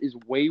cast is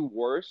way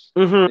worse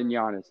than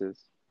Giannis's.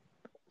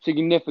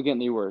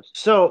 Significantly worse.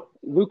 So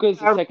Luka's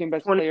the second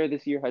best player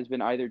this year has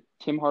been either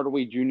Tim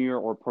Hardaway Jr.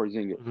 or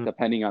Porzingis,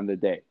 depending on the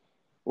day.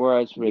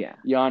 Whereas with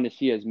Giannis,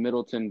 he has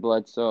Middleton,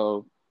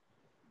 Bledsoe,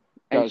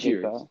 and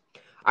shooters.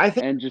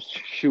 And just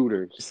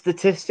shooters.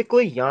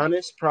 Statistically,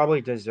 Giannis probably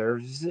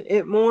deserves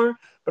it more,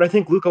 but I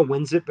think Luka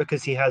wins it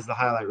because he has the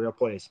highlight reel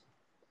plays.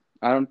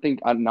 I don't think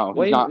 – no.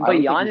 Wait, not, but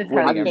Giannis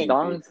has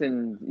dunks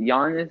and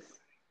Giannis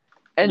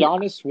 –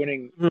 Giannis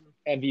winning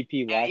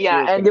MVP last year.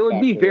 Yeah, and it would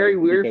be very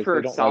weird for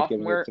a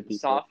sophomore to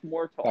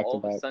all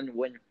of a sudden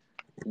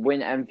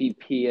win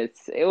MVP.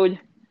 It would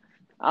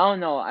 – I don't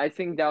know. I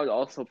think that would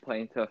also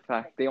play into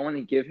effect. They want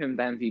to give him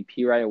the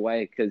MVP right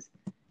away because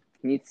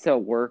he needs to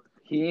work.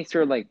 He needs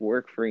to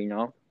work for,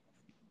 Yeah.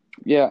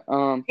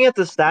 Looking at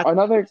the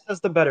stats,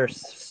 has the better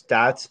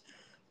stats,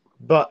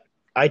 but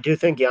I do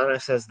think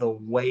Giannis has the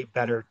way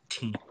better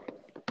team.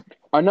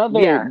 They're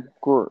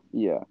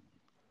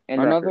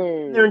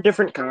in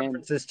different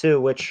conferences too,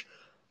 which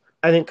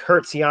I think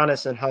hurts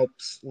Giannis and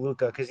helps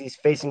Luka because he's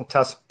facing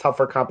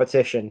tougher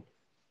competition.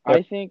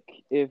 I think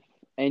if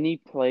any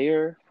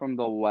player from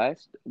the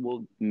West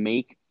will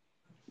win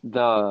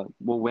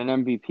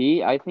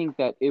MVP, I think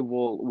that it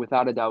will,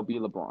 without a doubt, be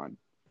LeBron.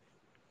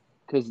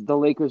 Because the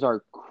Lakers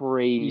are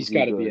crazy. He's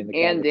got to be in the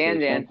conversation.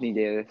 And Anthony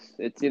Davis.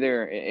 It's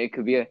either it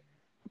could be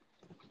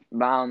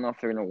but I don't know if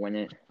they're gonna win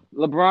it.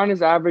 LeBron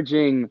is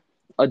averaging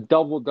a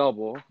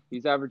double-double.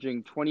 He's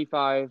averaging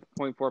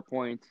 25.4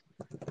 points,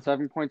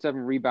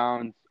 7.7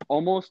 rebounds,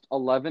 almost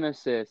 11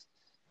 assists,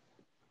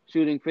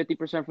 shooting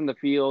 50% from the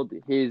field.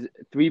 His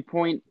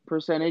three-point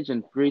percentage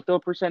and free throw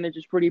percentage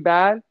is pretty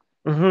bad.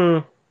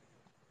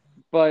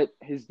 But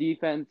his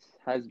defense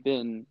has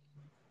been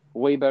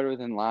way better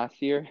than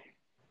last year.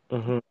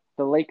 The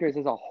Lakers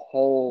as a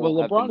whole. Well,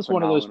 LeBron is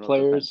one of those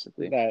players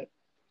that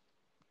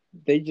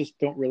they just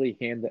don't really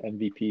hand the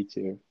MVP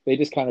to. They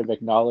just kind of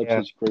acknowledge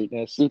his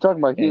greatness. You're talking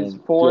about his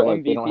 4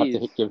 MVPs. They don't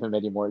have to give him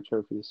any more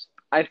trophies.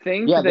 I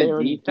think they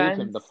already gave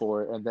him the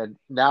 4, and then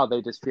now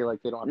they just feel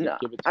like they don't have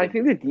to give it to him. I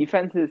think the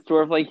defense is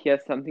sort of like he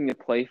has something to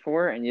play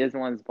for, and he doesn't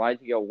want his body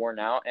to get worn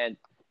out, and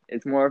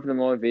it's more of the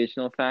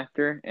motivational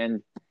factor.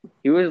 And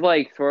he was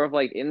sort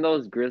of in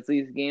those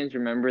Grizzlies games.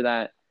 Remember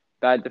that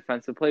bad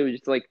defensive play?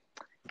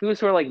 He was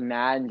sort of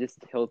mad and just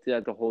tilted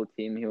at the whole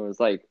team. He was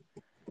like,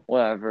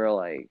 whatever,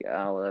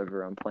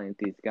 whatever, I'm playing with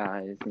these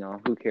guys,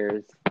 who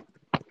cares?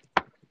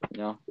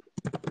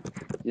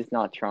 Just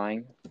not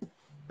trying.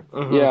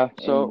 Yeah,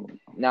 so and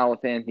now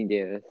with Anthony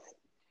Davis.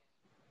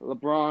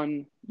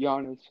 LeBron,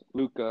 Giannis,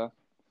 Luka.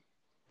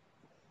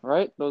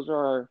 Right?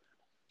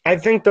 I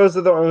think those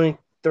are the only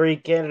 3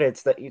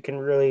 candidates that you can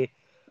really.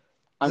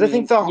 I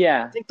think the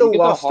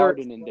luster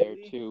Harden in there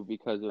too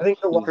because of,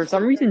 for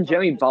some reason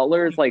Jimmy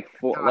Butler is 5th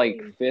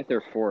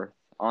or 4th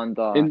on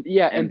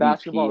the and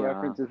Basketball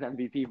Reference's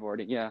MVP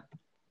voting. Yeah,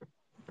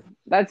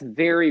 that's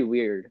very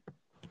weird.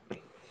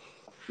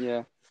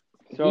 Yeah,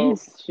 so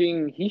he's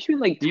shooting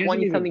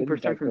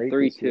 20-something% from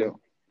 3 too.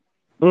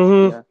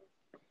 Yeah.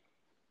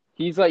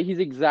 He's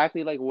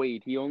exactly like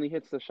Wade. He only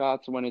hits the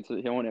shots when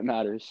it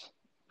matters.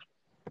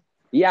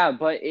 Yeah,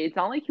 but it's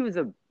not like he's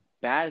a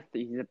bad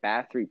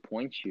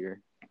 3-point shooter.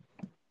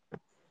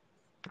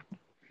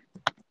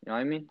 You know what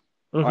I mean?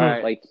 All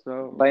right,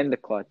 so in the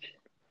clutch.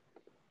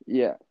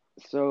 Yeah.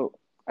 So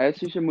I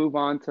guess we should move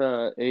on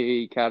to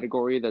a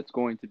category that's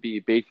going to be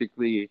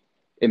basically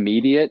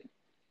immediate.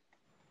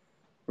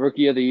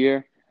 Rookie of the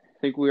year. I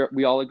think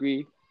we all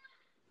agree.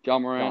 Ja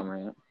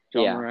Morant.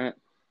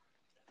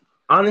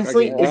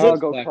 Honestly, is it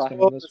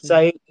possible to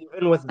say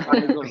even with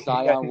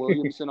Zion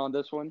Williamson on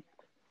this one?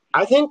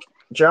 I think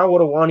Ja would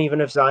have won even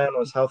if Zion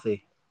was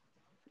healthy.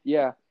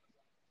 Yeah.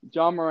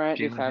 Ja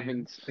Morant's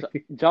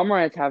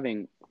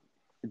having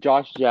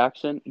Josh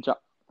Jackson.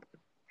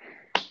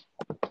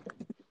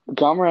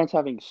 Ja Morant's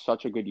having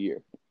such a good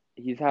year.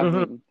 He's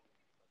having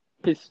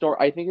his story.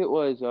 I think it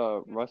was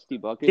Rusty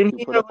Buckets. Didn't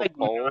he have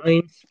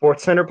 9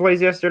 SportsCenter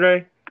plays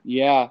yesterday?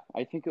 Yeah,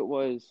 I think it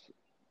was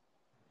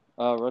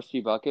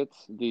Rusty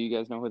Buckets. Do you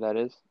guys know who that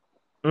is?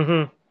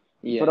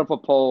 He put up a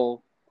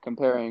poll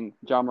comparing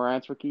Ja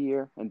Morant's rookie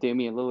year and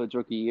Damian Lillard's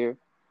rookie year,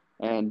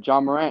 and Ja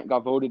Morant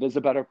got voted as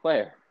a better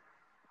player,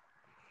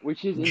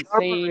 which is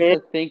insane to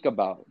think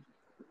about.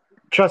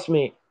 Trust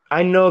me,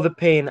 I know the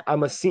pain.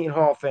 I'm a Seton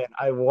Hall fan.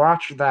 I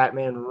watched that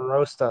man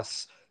roast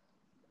us.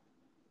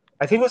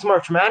 I think it was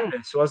March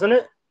Madness, wasn't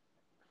it?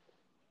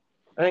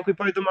 I think we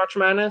played the March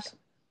Madness.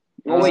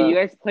 Oh wait, you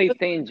guys played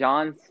St.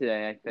 John's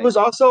today, I think. He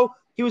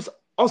was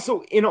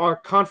also in our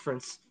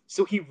conference,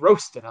 so he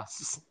roasted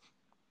us.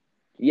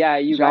 Yeah,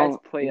 you guys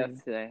played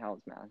us today. How's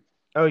man?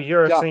 Oh,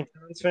 you're a St.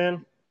 John's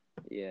fan?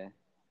 Yeah.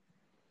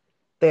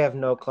 They have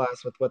no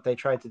class with what they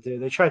tried to do.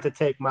 They tried to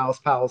take Miles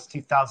Powell's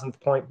 2000th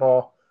point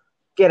ball.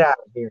 Get out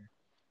of here.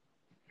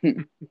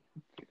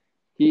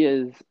 He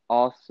is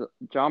also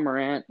John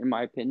Morant, in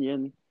my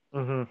opinion,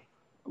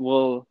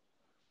 will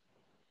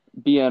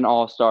be an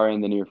all-star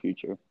in the near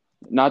future.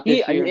 Not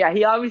this year. Yeah,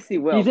 he obviously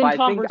will. He's in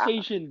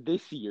conversation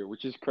this year,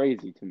 which is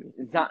crazy to me.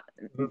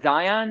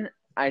 Zion,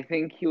 I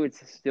think he would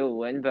still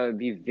win, but it would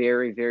be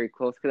very, very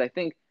close. Because I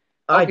think,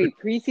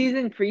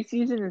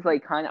 preseason is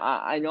like kind of.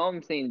 I know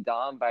I'm saying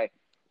dumb by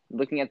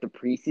looking at the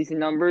preseason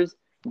numbers,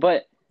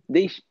 but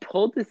they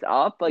pulled this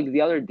up like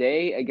the other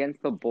day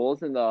against the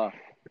Bulls and the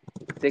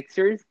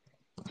Sixers.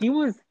 He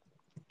was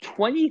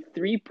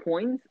 23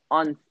 points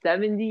on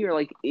 70 or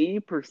like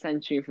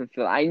 80% shooting from the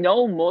field. I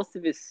know most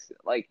of his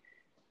like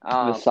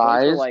the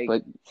size, like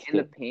but in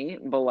the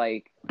paint, but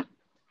like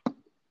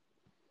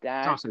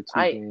that.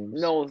 It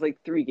was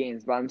like 3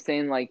 games, but I'm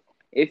saying like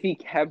if he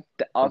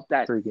kept up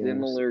that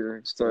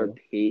similar sort of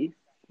pace,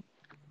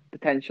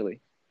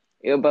 potentially,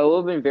 but it would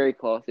have been very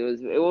close. It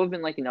would have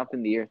been like an up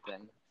in the air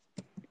thing.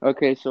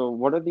 Okay, so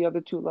what are the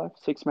other 2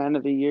 left? Sixth Man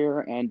of the Year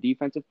and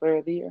Defensive Player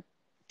of the Year.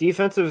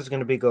 Defensive is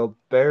going to be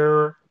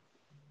Gobert.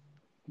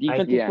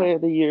 Defensive Player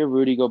of the Year,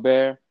 Rudy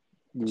Gobert.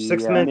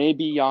 Sixth man,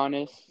 maybe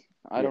Giannis.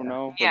 I don't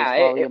know.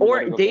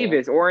 Or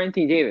Davis, or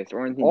Anthony Davis,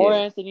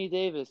 Anthony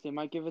Davis. They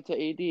might give it to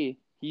AD.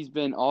 He's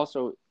been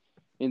also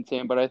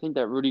insane, but I think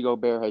that Rudy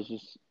Gobert has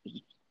just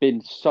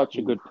been such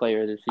a good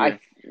player this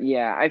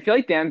year. I feel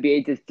like the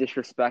NBA just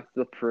disrespects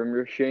the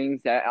perimeter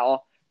shootings. They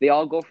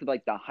all go for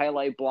like the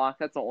highlight block.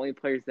 That's the only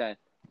players that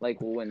like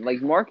will win.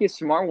 Like Marcus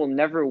Smart will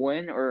never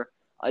win or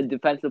a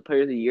Defensive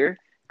Player of the Year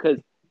because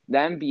the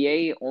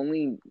NBA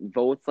only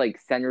votes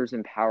like centers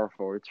and power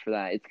forwards for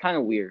that. It's kind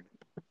of weird.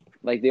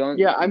 Like they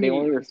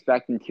only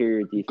respect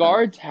interior defense.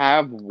 Guards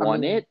have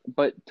won it,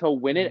 but to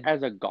win it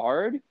as a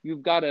guard,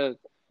 you've got to.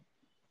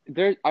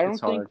 I don't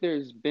think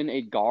there's been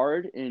a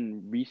guard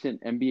in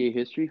recent NBA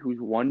history who's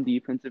won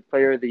Defensive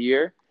Player of the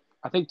Year.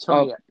 I think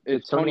Tony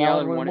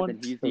Allen won it,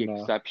 and he's the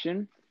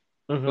exception.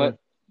 But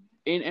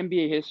in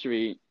NBA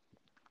history,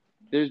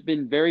 there's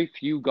been very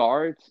few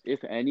guards,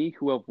 if any,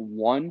 who have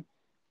won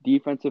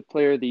Defensive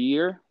Player of the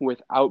Year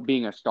without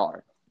being a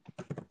star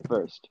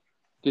first.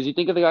 Because you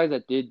think of the guys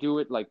that did do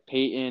it, like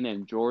Peyton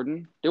and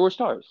Jordan, they were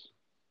stars.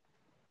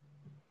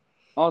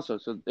 Also,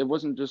 so it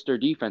wasn't just their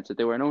defense that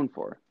they were known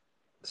for.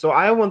 So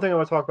I have one thing I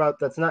want to talk about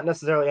that's not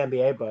necessarily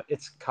NBA, but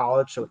it's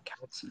college, so it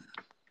counts.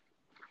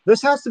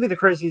 This has to be the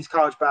craziest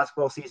college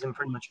basketball season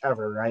pretty much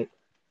ever, right?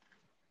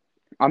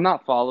 I'm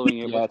not following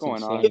it. What's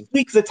going on?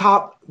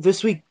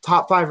 This week,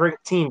 top 5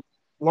 ranked team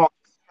lost.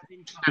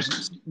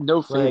 There's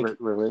no favorite,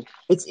 really.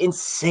 It's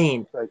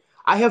insane.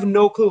 I have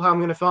no clue how I'm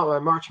going to fill out my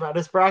March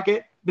Madness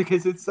bracket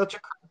because it's such a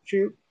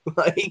crapshoot.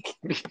 I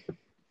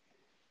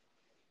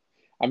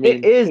mean,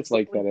 it is. It's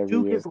like that every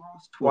Duke year. has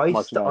lost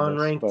twice to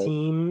unranked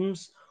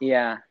teams.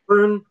 Yeah.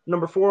 Burn,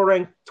 number 4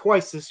 ranked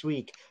twice this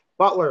week.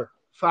 Butler,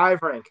 5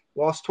 ranked,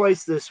 lost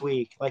twice this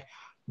week. Like,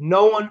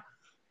 no one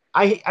 –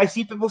 I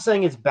see people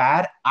saying it's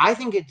bad. I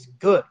think it's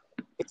good.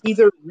 It's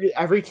either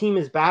every team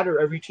is bad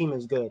or every team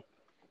is good.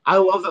 I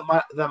love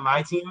that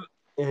my team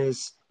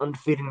is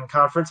undefeated in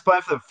conference play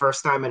for the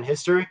first time in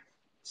history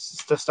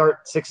to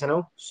start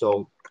 6-0.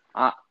 So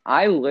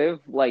I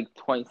live like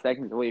 20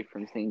 seconds away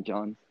from St.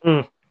 John's.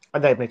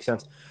 That makes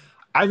sense.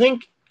 I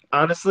think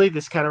honestly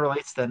this kind of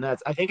relates to the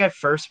Nets. I think I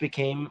first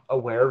became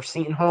aware of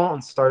Seton Hall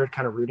and started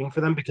kind of rooting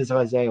for them because of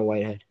Isaiah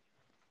Whitehead.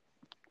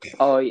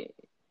 Oh, yeah.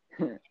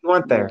 You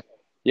went there.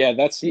 Yeah,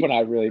 that's when I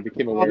really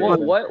became aware.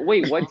 What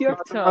do you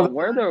have to?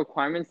 What are the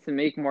requirements to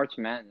make March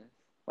Madness?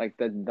 Like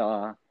the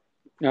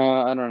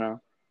I don't know.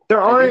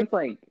 There aren't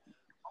like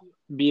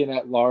being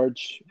at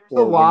large.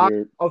 There's a lot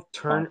of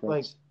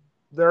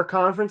there are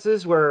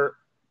conferences where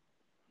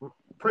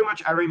pretty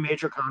much every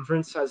major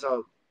conference has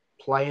a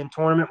play-in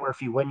tournament where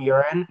if you win,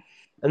 you're in.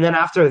 And then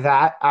after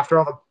that, after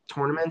all the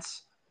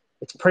tournaments,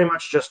 it's pretty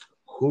much just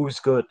who's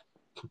good.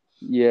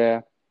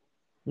 Yeah.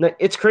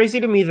 It's crazy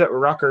to me that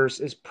Rutgers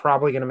is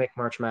probably going to make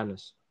March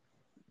Madness.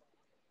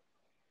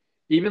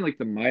 Even like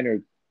the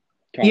minor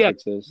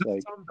conferences,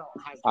 like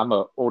I'm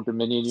a Old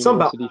Dominion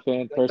University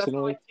fan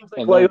personally,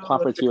 and then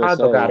Conference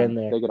USA got in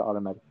there. They get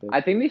automatic pick. I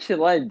think they should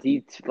let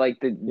they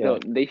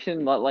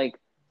shouldn't let like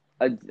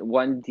a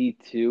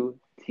 1D2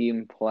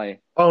 team play.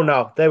 Oh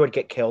no, they would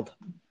get killed.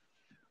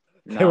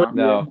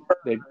 No.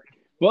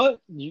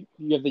 Well, you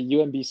have the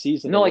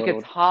UMBCs in the like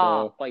world, a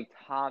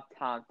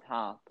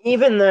top.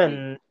 Even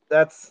then,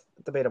 that's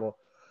debatable.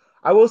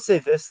 I will say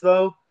this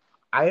though.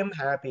 I am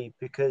happy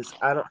because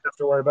I don't have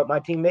to worry about my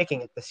team making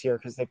it this year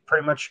because they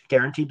pretty much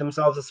guaranteed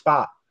themselves a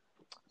spot.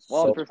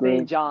 Well, for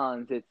St.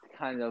 John's, it's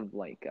kind of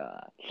like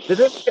Did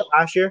they make it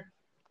last year?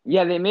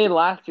 Yeah, they made it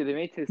last year. They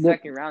made it to the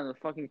second round with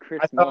fucking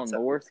Chris Mullen,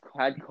 the worst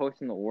head coach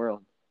in the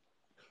world.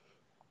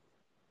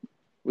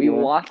 We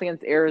lost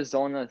against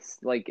Arizona,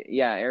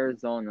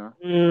 Arizona.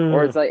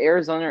 Or it's like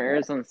Arizona or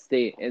Arizona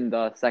State in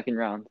the second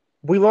round.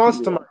 We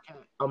lost to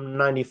Marquette. I'm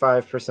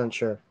 95%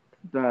 sure.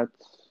 That's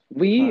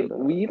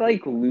we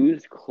like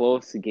lose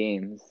close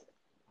games.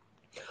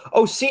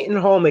 Oh, Seton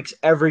Hall makes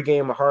every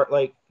game a hard.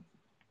 Like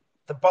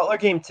the Butler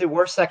game too.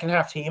 We're second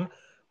half team.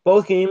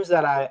 Both games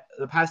the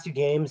past 2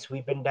 games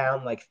we've been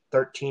down like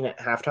 13 at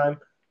halftime,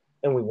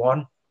 and we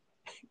won.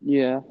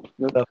 Yeah.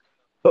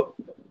 So,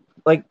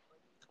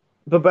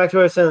 but back to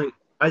what I was saying. Like,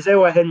 Isaiah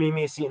Whitehead made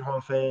me a Seton Hall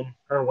fan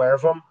or aware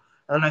of him,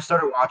 and then I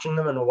started watching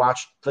them and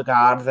watched the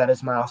god that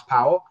is Miles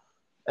Powell,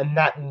 and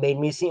that made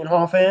me a Seton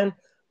Hall fan,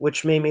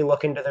 which made me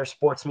look into their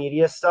sports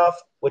media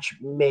stuff, which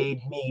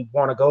made me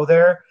want to go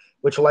there,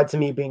 which led to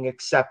me being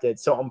accepted.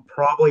 So I'm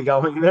probably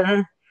going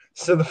there.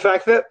 So the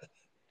fact that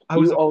I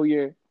was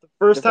the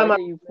first time I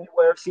was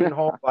aware of Seton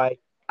Hall by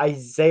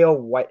Isaiah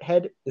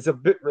Whitehead is a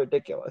bit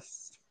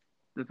ridiculous.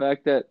 The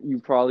fact that you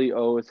probably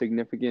owe a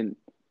significant,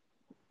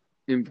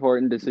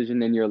 important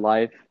decision in your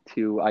life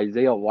to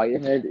Isaiah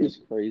Whitehead is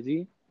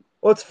crazy.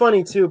 Well, it's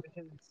funny too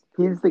because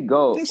he's the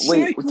GOAT.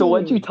 Wait, so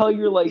what'd you tell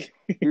your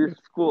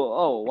school?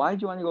 Oh,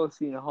 why'd you want to go to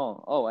Seton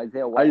Hall? Oh,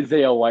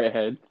 Isaiah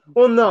Whitehead.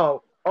 Well,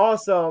 no.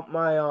 Also,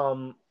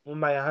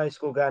 my high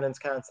school guidance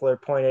counselor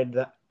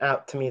pointed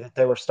out to me that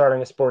they were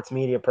starting a sports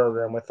media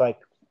program with like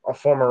a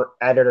former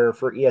editor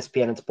for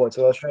ESPN and Sports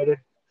Illustrated,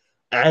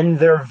 and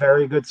they're a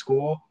very good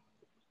school.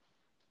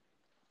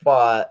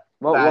 But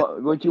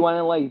would you want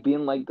to like be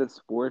in like the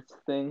sports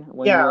thing?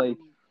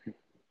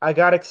 I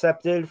got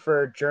accepted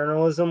for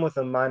journalism with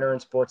a minor in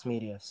sports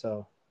media.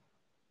 So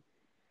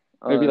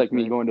maybe like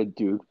me going to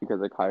Duke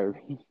because of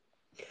Kyrie.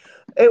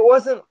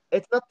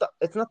 It's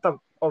not the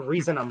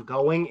reason I'm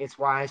going. It's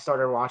why I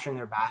started watching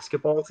their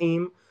basketball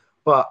team.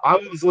 But I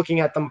was looking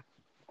at them.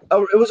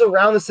 It was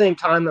around the same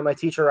time that my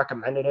teacher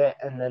recommended it,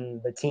 and then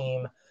the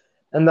team.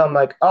 And then I'm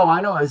like, oh, I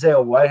know Isaiah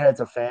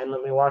Whitehead's a fan.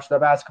 Let me watch the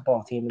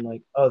basketball team. And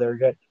like, oh, they're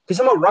good. Because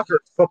I'm a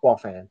Rutgers football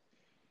fan.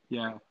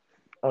 Yeah.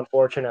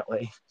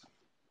 Unfortunately.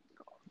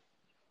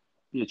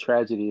 Be a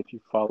tragedy if you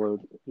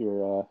followed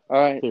your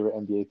favorite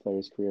NBA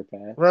player's career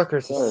path.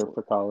 Rutgers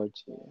for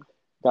college.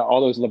 Got all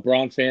those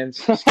LeBron fans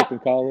skipping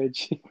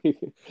college.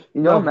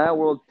 Matt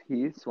World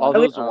Peace. All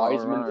those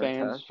Wiseman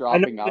fans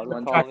dropping out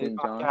of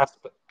college.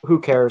 Who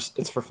cares?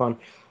 It's for fun.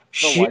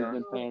 The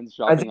Wiseman fans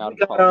dropping out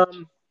of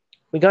college.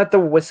 We got the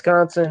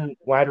Wisconsin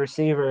wide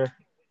receiver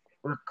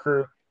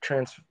recruit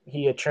transfer.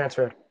 He had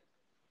transferred.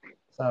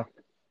 So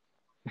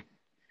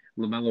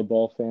LaMelo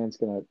Ball fans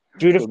gonna.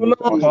 Dude, if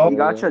LaMelo Ball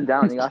got shut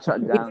down,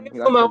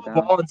 LaMelo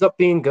Ball ends up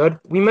being good.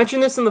 We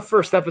mentioned this in the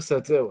first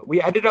episode too. We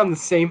ended on the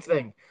same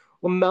thing.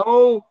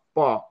 LaMelo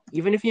Ball,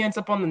 even if he ends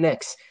up on the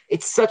Knicks,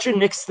 it's such a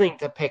Knicks thing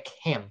to pick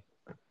him.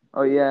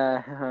 Oh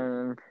yeah.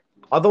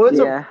 Although it's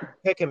a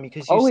pick him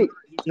because he's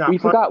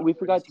not. We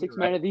forgot Sixth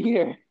Man of the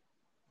Year.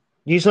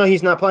 You saw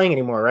he's not playing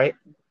anymore, right?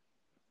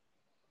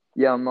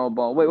 Yeah, LaMelo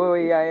Ball.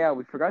 Wait, yeah.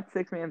 We forgot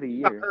Sixth Man of the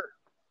Year.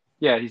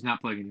 Yeah, he's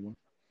not playing anymore.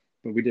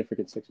 But we did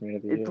forget Sixth Man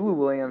of the Year. It's Lou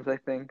Williams, I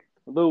think.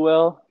 Lou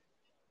Will.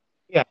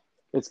 Yeah.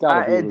 It's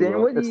got to be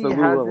Lou Will. It's the Lou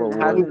Will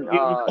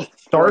award.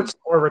 Starts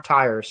or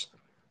retires.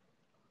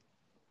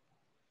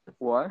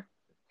 What?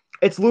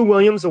 It's Lou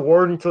Williams'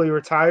 award until he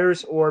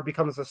retires or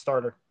becomes a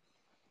starter.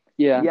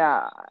 Yeah.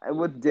 Yeah,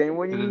 with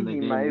Dinwiddie, he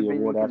might have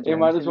been. They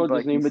might as well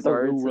just name it the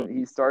Lou Will.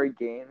 He started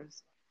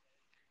games.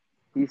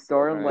 He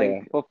started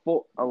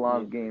a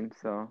lot of games.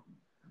 So,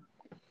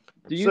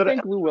 do you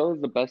think Lou Will is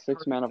the best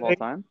sixth man of all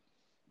time?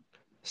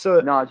 So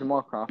no,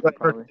 Jamal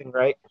Crawford. Thing,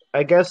 right?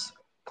 I guess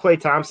Klay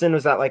Thompson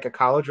was at like a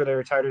college where they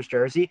retired his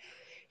jersey.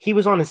 He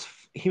was on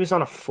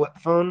a flip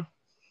phone.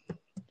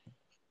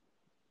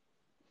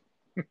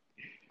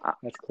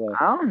 That's close.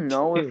 I don't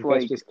know if my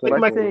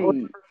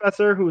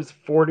professor who's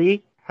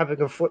 40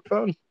 having a flip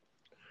phone.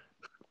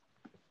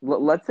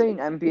 Let's say an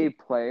NBA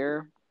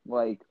player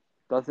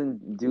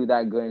doesn't do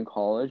that good in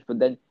college, but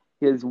then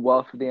he is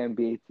well for the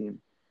NBA team.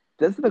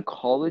 Does the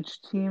college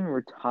team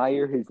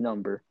retire his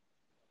number?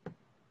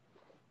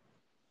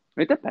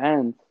 It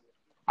depends.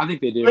 I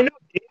think they do. I know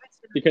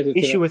because the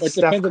issue with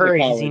Steph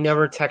Curry is he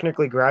never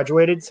technically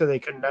graduated, so they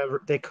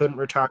couldn't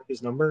retire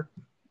his number.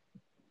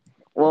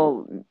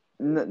 Well,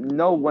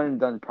 no one and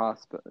done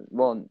prospect.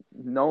 Well,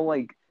 no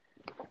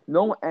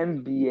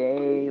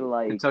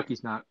NBA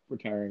Kentucky's not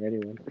retiring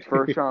anyone.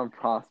 First round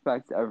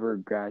prospects ever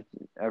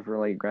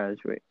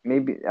graduate.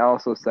 Maybe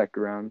also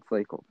second round.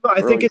 It's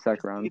I think second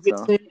round.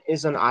 Davidson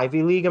is an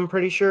Ivy League. I'm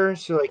pretty sure.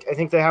 So I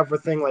think they have a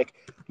thing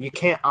you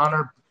can't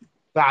honor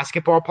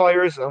basketball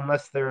players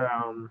unless they're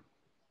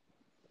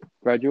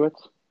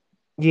graduates.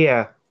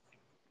 Yeah.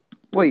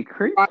 Wait,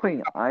 Curry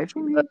playing Ivy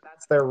League?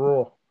 That's their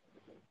rule.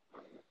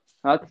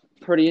 That's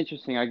pretty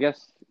interesting, I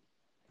guess.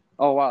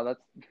 Oh wow,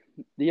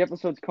 the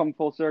episode's come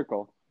full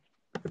circle.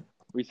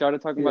 We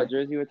started talking about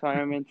jersey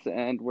retirements,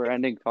 and we're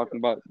ending talking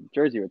about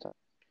jersey retirement.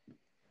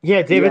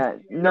 Yeah, David. Yeah,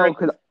 no,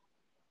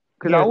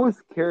 because I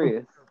was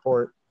curious.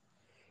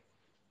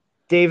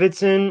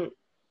 Davidson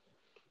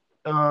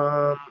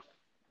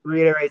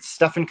reiterates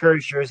Stephen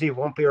Curry's jersey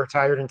won't be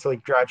retired until he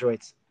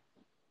graduates.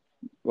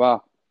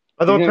 Wow.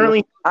 Although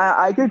apparently,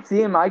 I could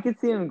see him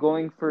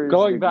going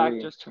back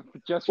just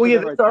for the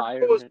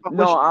retirement.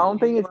 No, I don't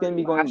think it's gonna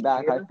be going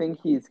back. I think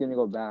he's gonna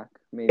go back.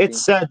 Maybe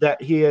it's said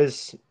that he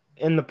is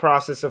in the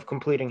process of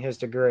completing his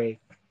degree.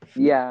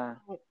 Yeah.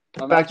 Back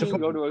to Imagine you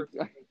go football. to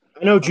a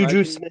I know Juju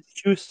Imagine-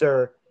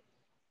 Smith-Schuster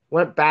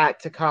went back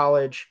to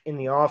college in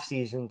the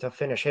offseason to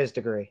finish his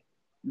degree.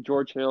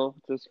 George Hill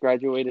just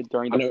graduated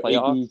during I the know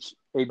playoffs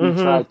AB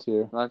Mhm. tried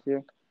to. last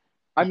year.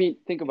 I mean,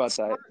 think about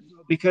that.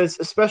 Because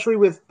especially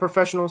with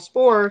professional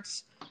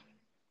sports,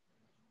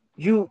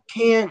 you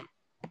can't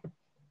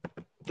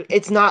 –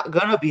 it's not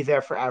going to be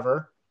there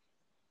forever.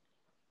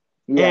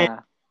 Yeah.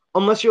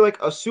 Unless you're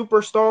like a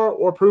superstar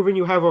or proving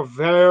you have a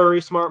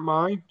very smart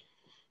mind,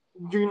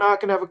 you're not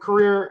going to have a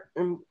career,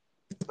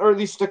 or at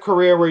least a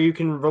career where you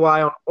can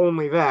rely on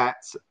only that.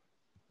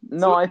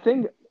 No, I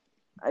think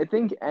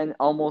and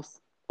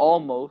almost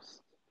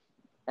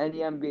any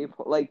NBA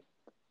like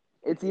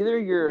it's either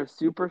you're a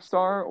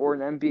superstar or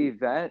an NBA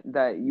vet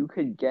that you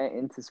could get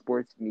into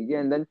sports media,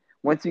 and then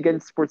once you get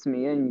into sports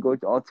media and you go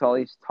to all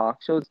these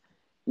talk shows,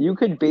 you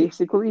could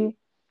basically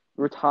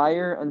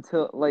retire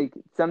until like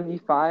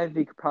 75.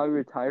 You could probably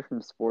retire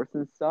from sports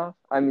and stuff.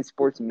 I mean,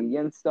 sports media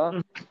and stuff,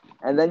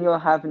 and then you'll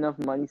have enough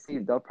money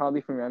saved up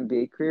probably from your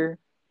NBA career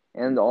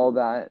and all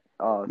that.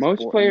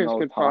 Most players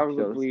could talk shows.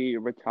 probably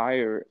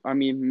retire. I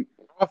mean,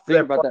 Off think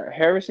their about that.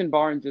 Harrison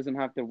Barnes doesn't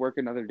have to work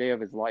another day of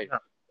his life.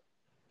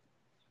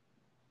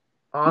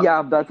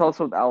 Yeah, that's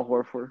also with Al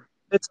Horford.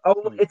 It's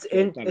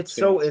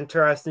so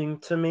interesting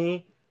to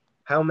me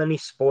how many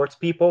sports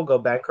people go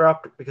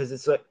bankrupt, because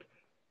it's like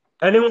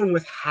anyone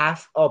with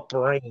half a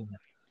brain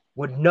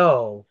would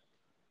know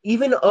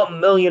even $1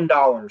 million,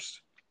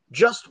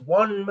 just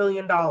 $1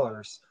 million,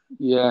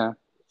 Yeah,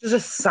 is a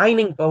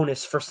signing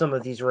bonus for some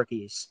of these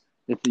rookies.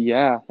 it's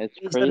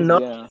It's crazy.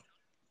 enough Yeah.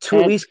 to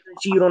at least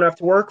guarantee you don't have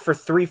to work for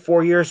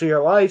 3-4 years of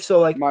your life. So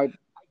like, My I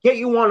get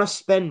you want to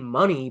spend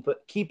money,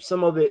 but keep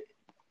some of it.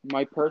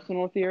 my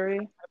personal theory.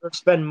 Never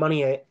spend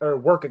money or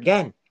work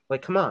again.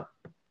 Like, come on.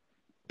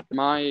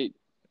 My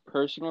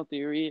personal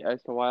theory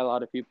as to why a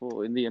lot of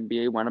people in the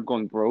NBA wind up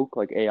going broke,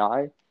 like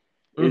AI,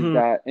 is Mhm.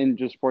 that in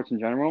just sports in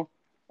general,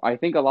 I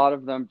think a lot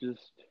of them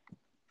just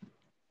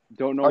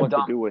don't know Are what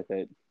dumb. to do with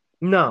it.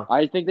 No.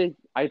 I think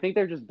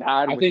they're just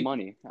bad I with think-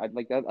 money.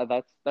 Like that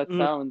Mhm.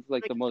 sounds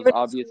like the most Even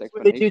obvious schools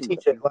where they do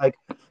explanation. teach it. Like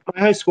my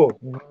high school,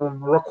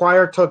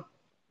 required to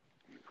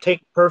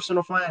take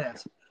personal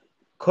finance.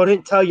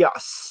 Couldn't tell you a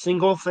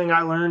single thing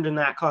I learned in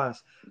that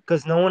class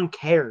because no one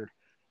cared.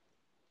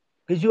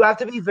 Because you have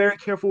to be very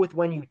careful with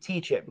when you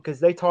teach it, because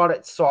they taught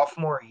it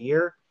sophomore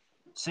year,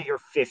 so you're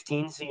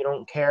 15, so you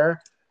don't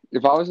care.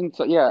 If I was in,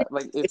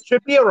 like if It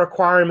should be a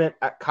requirement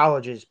at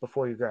colleges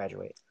before you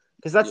graduate,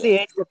 because that's the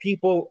age where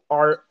people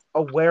are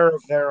aware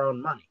of their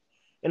own money.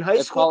 In high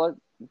if school,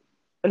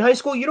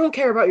 you don't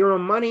care about your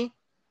own money.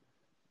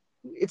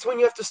 It's when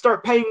you have to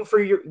start paying for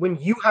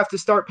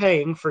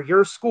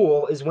your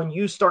school is when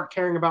you start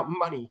caring about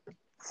money.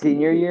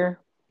 Senior year?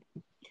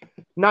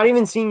 Not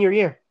even senior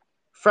year,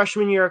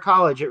 freshman year of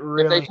college. It if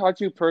really they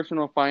taught you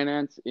personal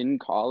finance in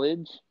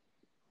college,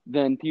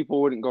 then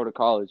people wouldn't go to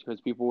college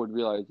because people would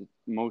realize that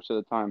most of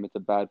the time it's a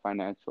bad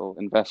financial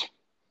investment.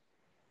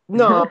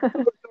 no,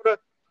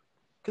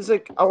 because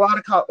like a lot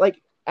of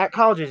at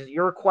colleges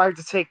you're required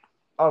to take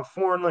a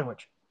foreign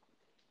language.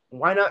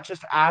 Why not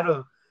just add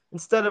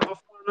instead of a foreign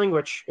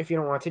language, if you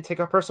don't want to take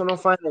a personal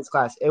finance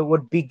class? It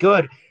would be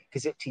good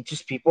because it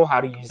teaches people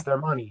how to use their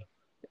money.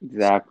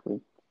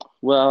 Exactly.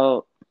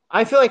 Well,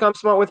 I feel like I'm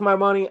smart with my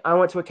money. I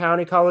went to a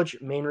county college,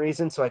 main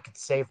reason, so I could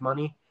save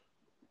money.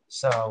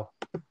 So,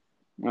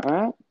 all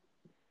right.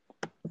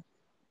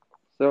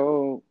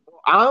 So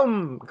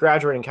I'm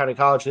graduating county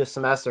college this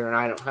semester, and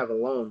I don't have a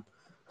loan.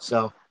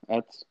 So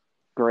that's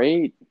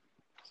great.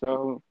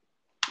 So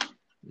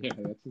Yeah,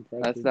 that's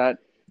impressive. that's that.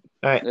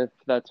 All right. If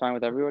that's fine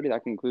with everybody,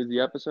 that concludes the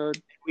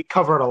episode. We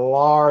covered a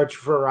large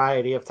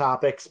variety of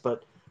topics,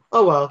 but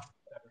oh well.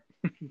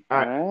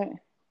 All right.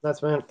 That's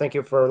been. Thank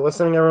you for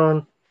listening,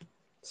 everyone.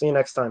 See you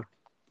next time.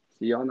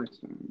 See y'all next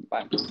time.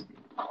 Bye.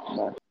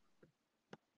 Bye.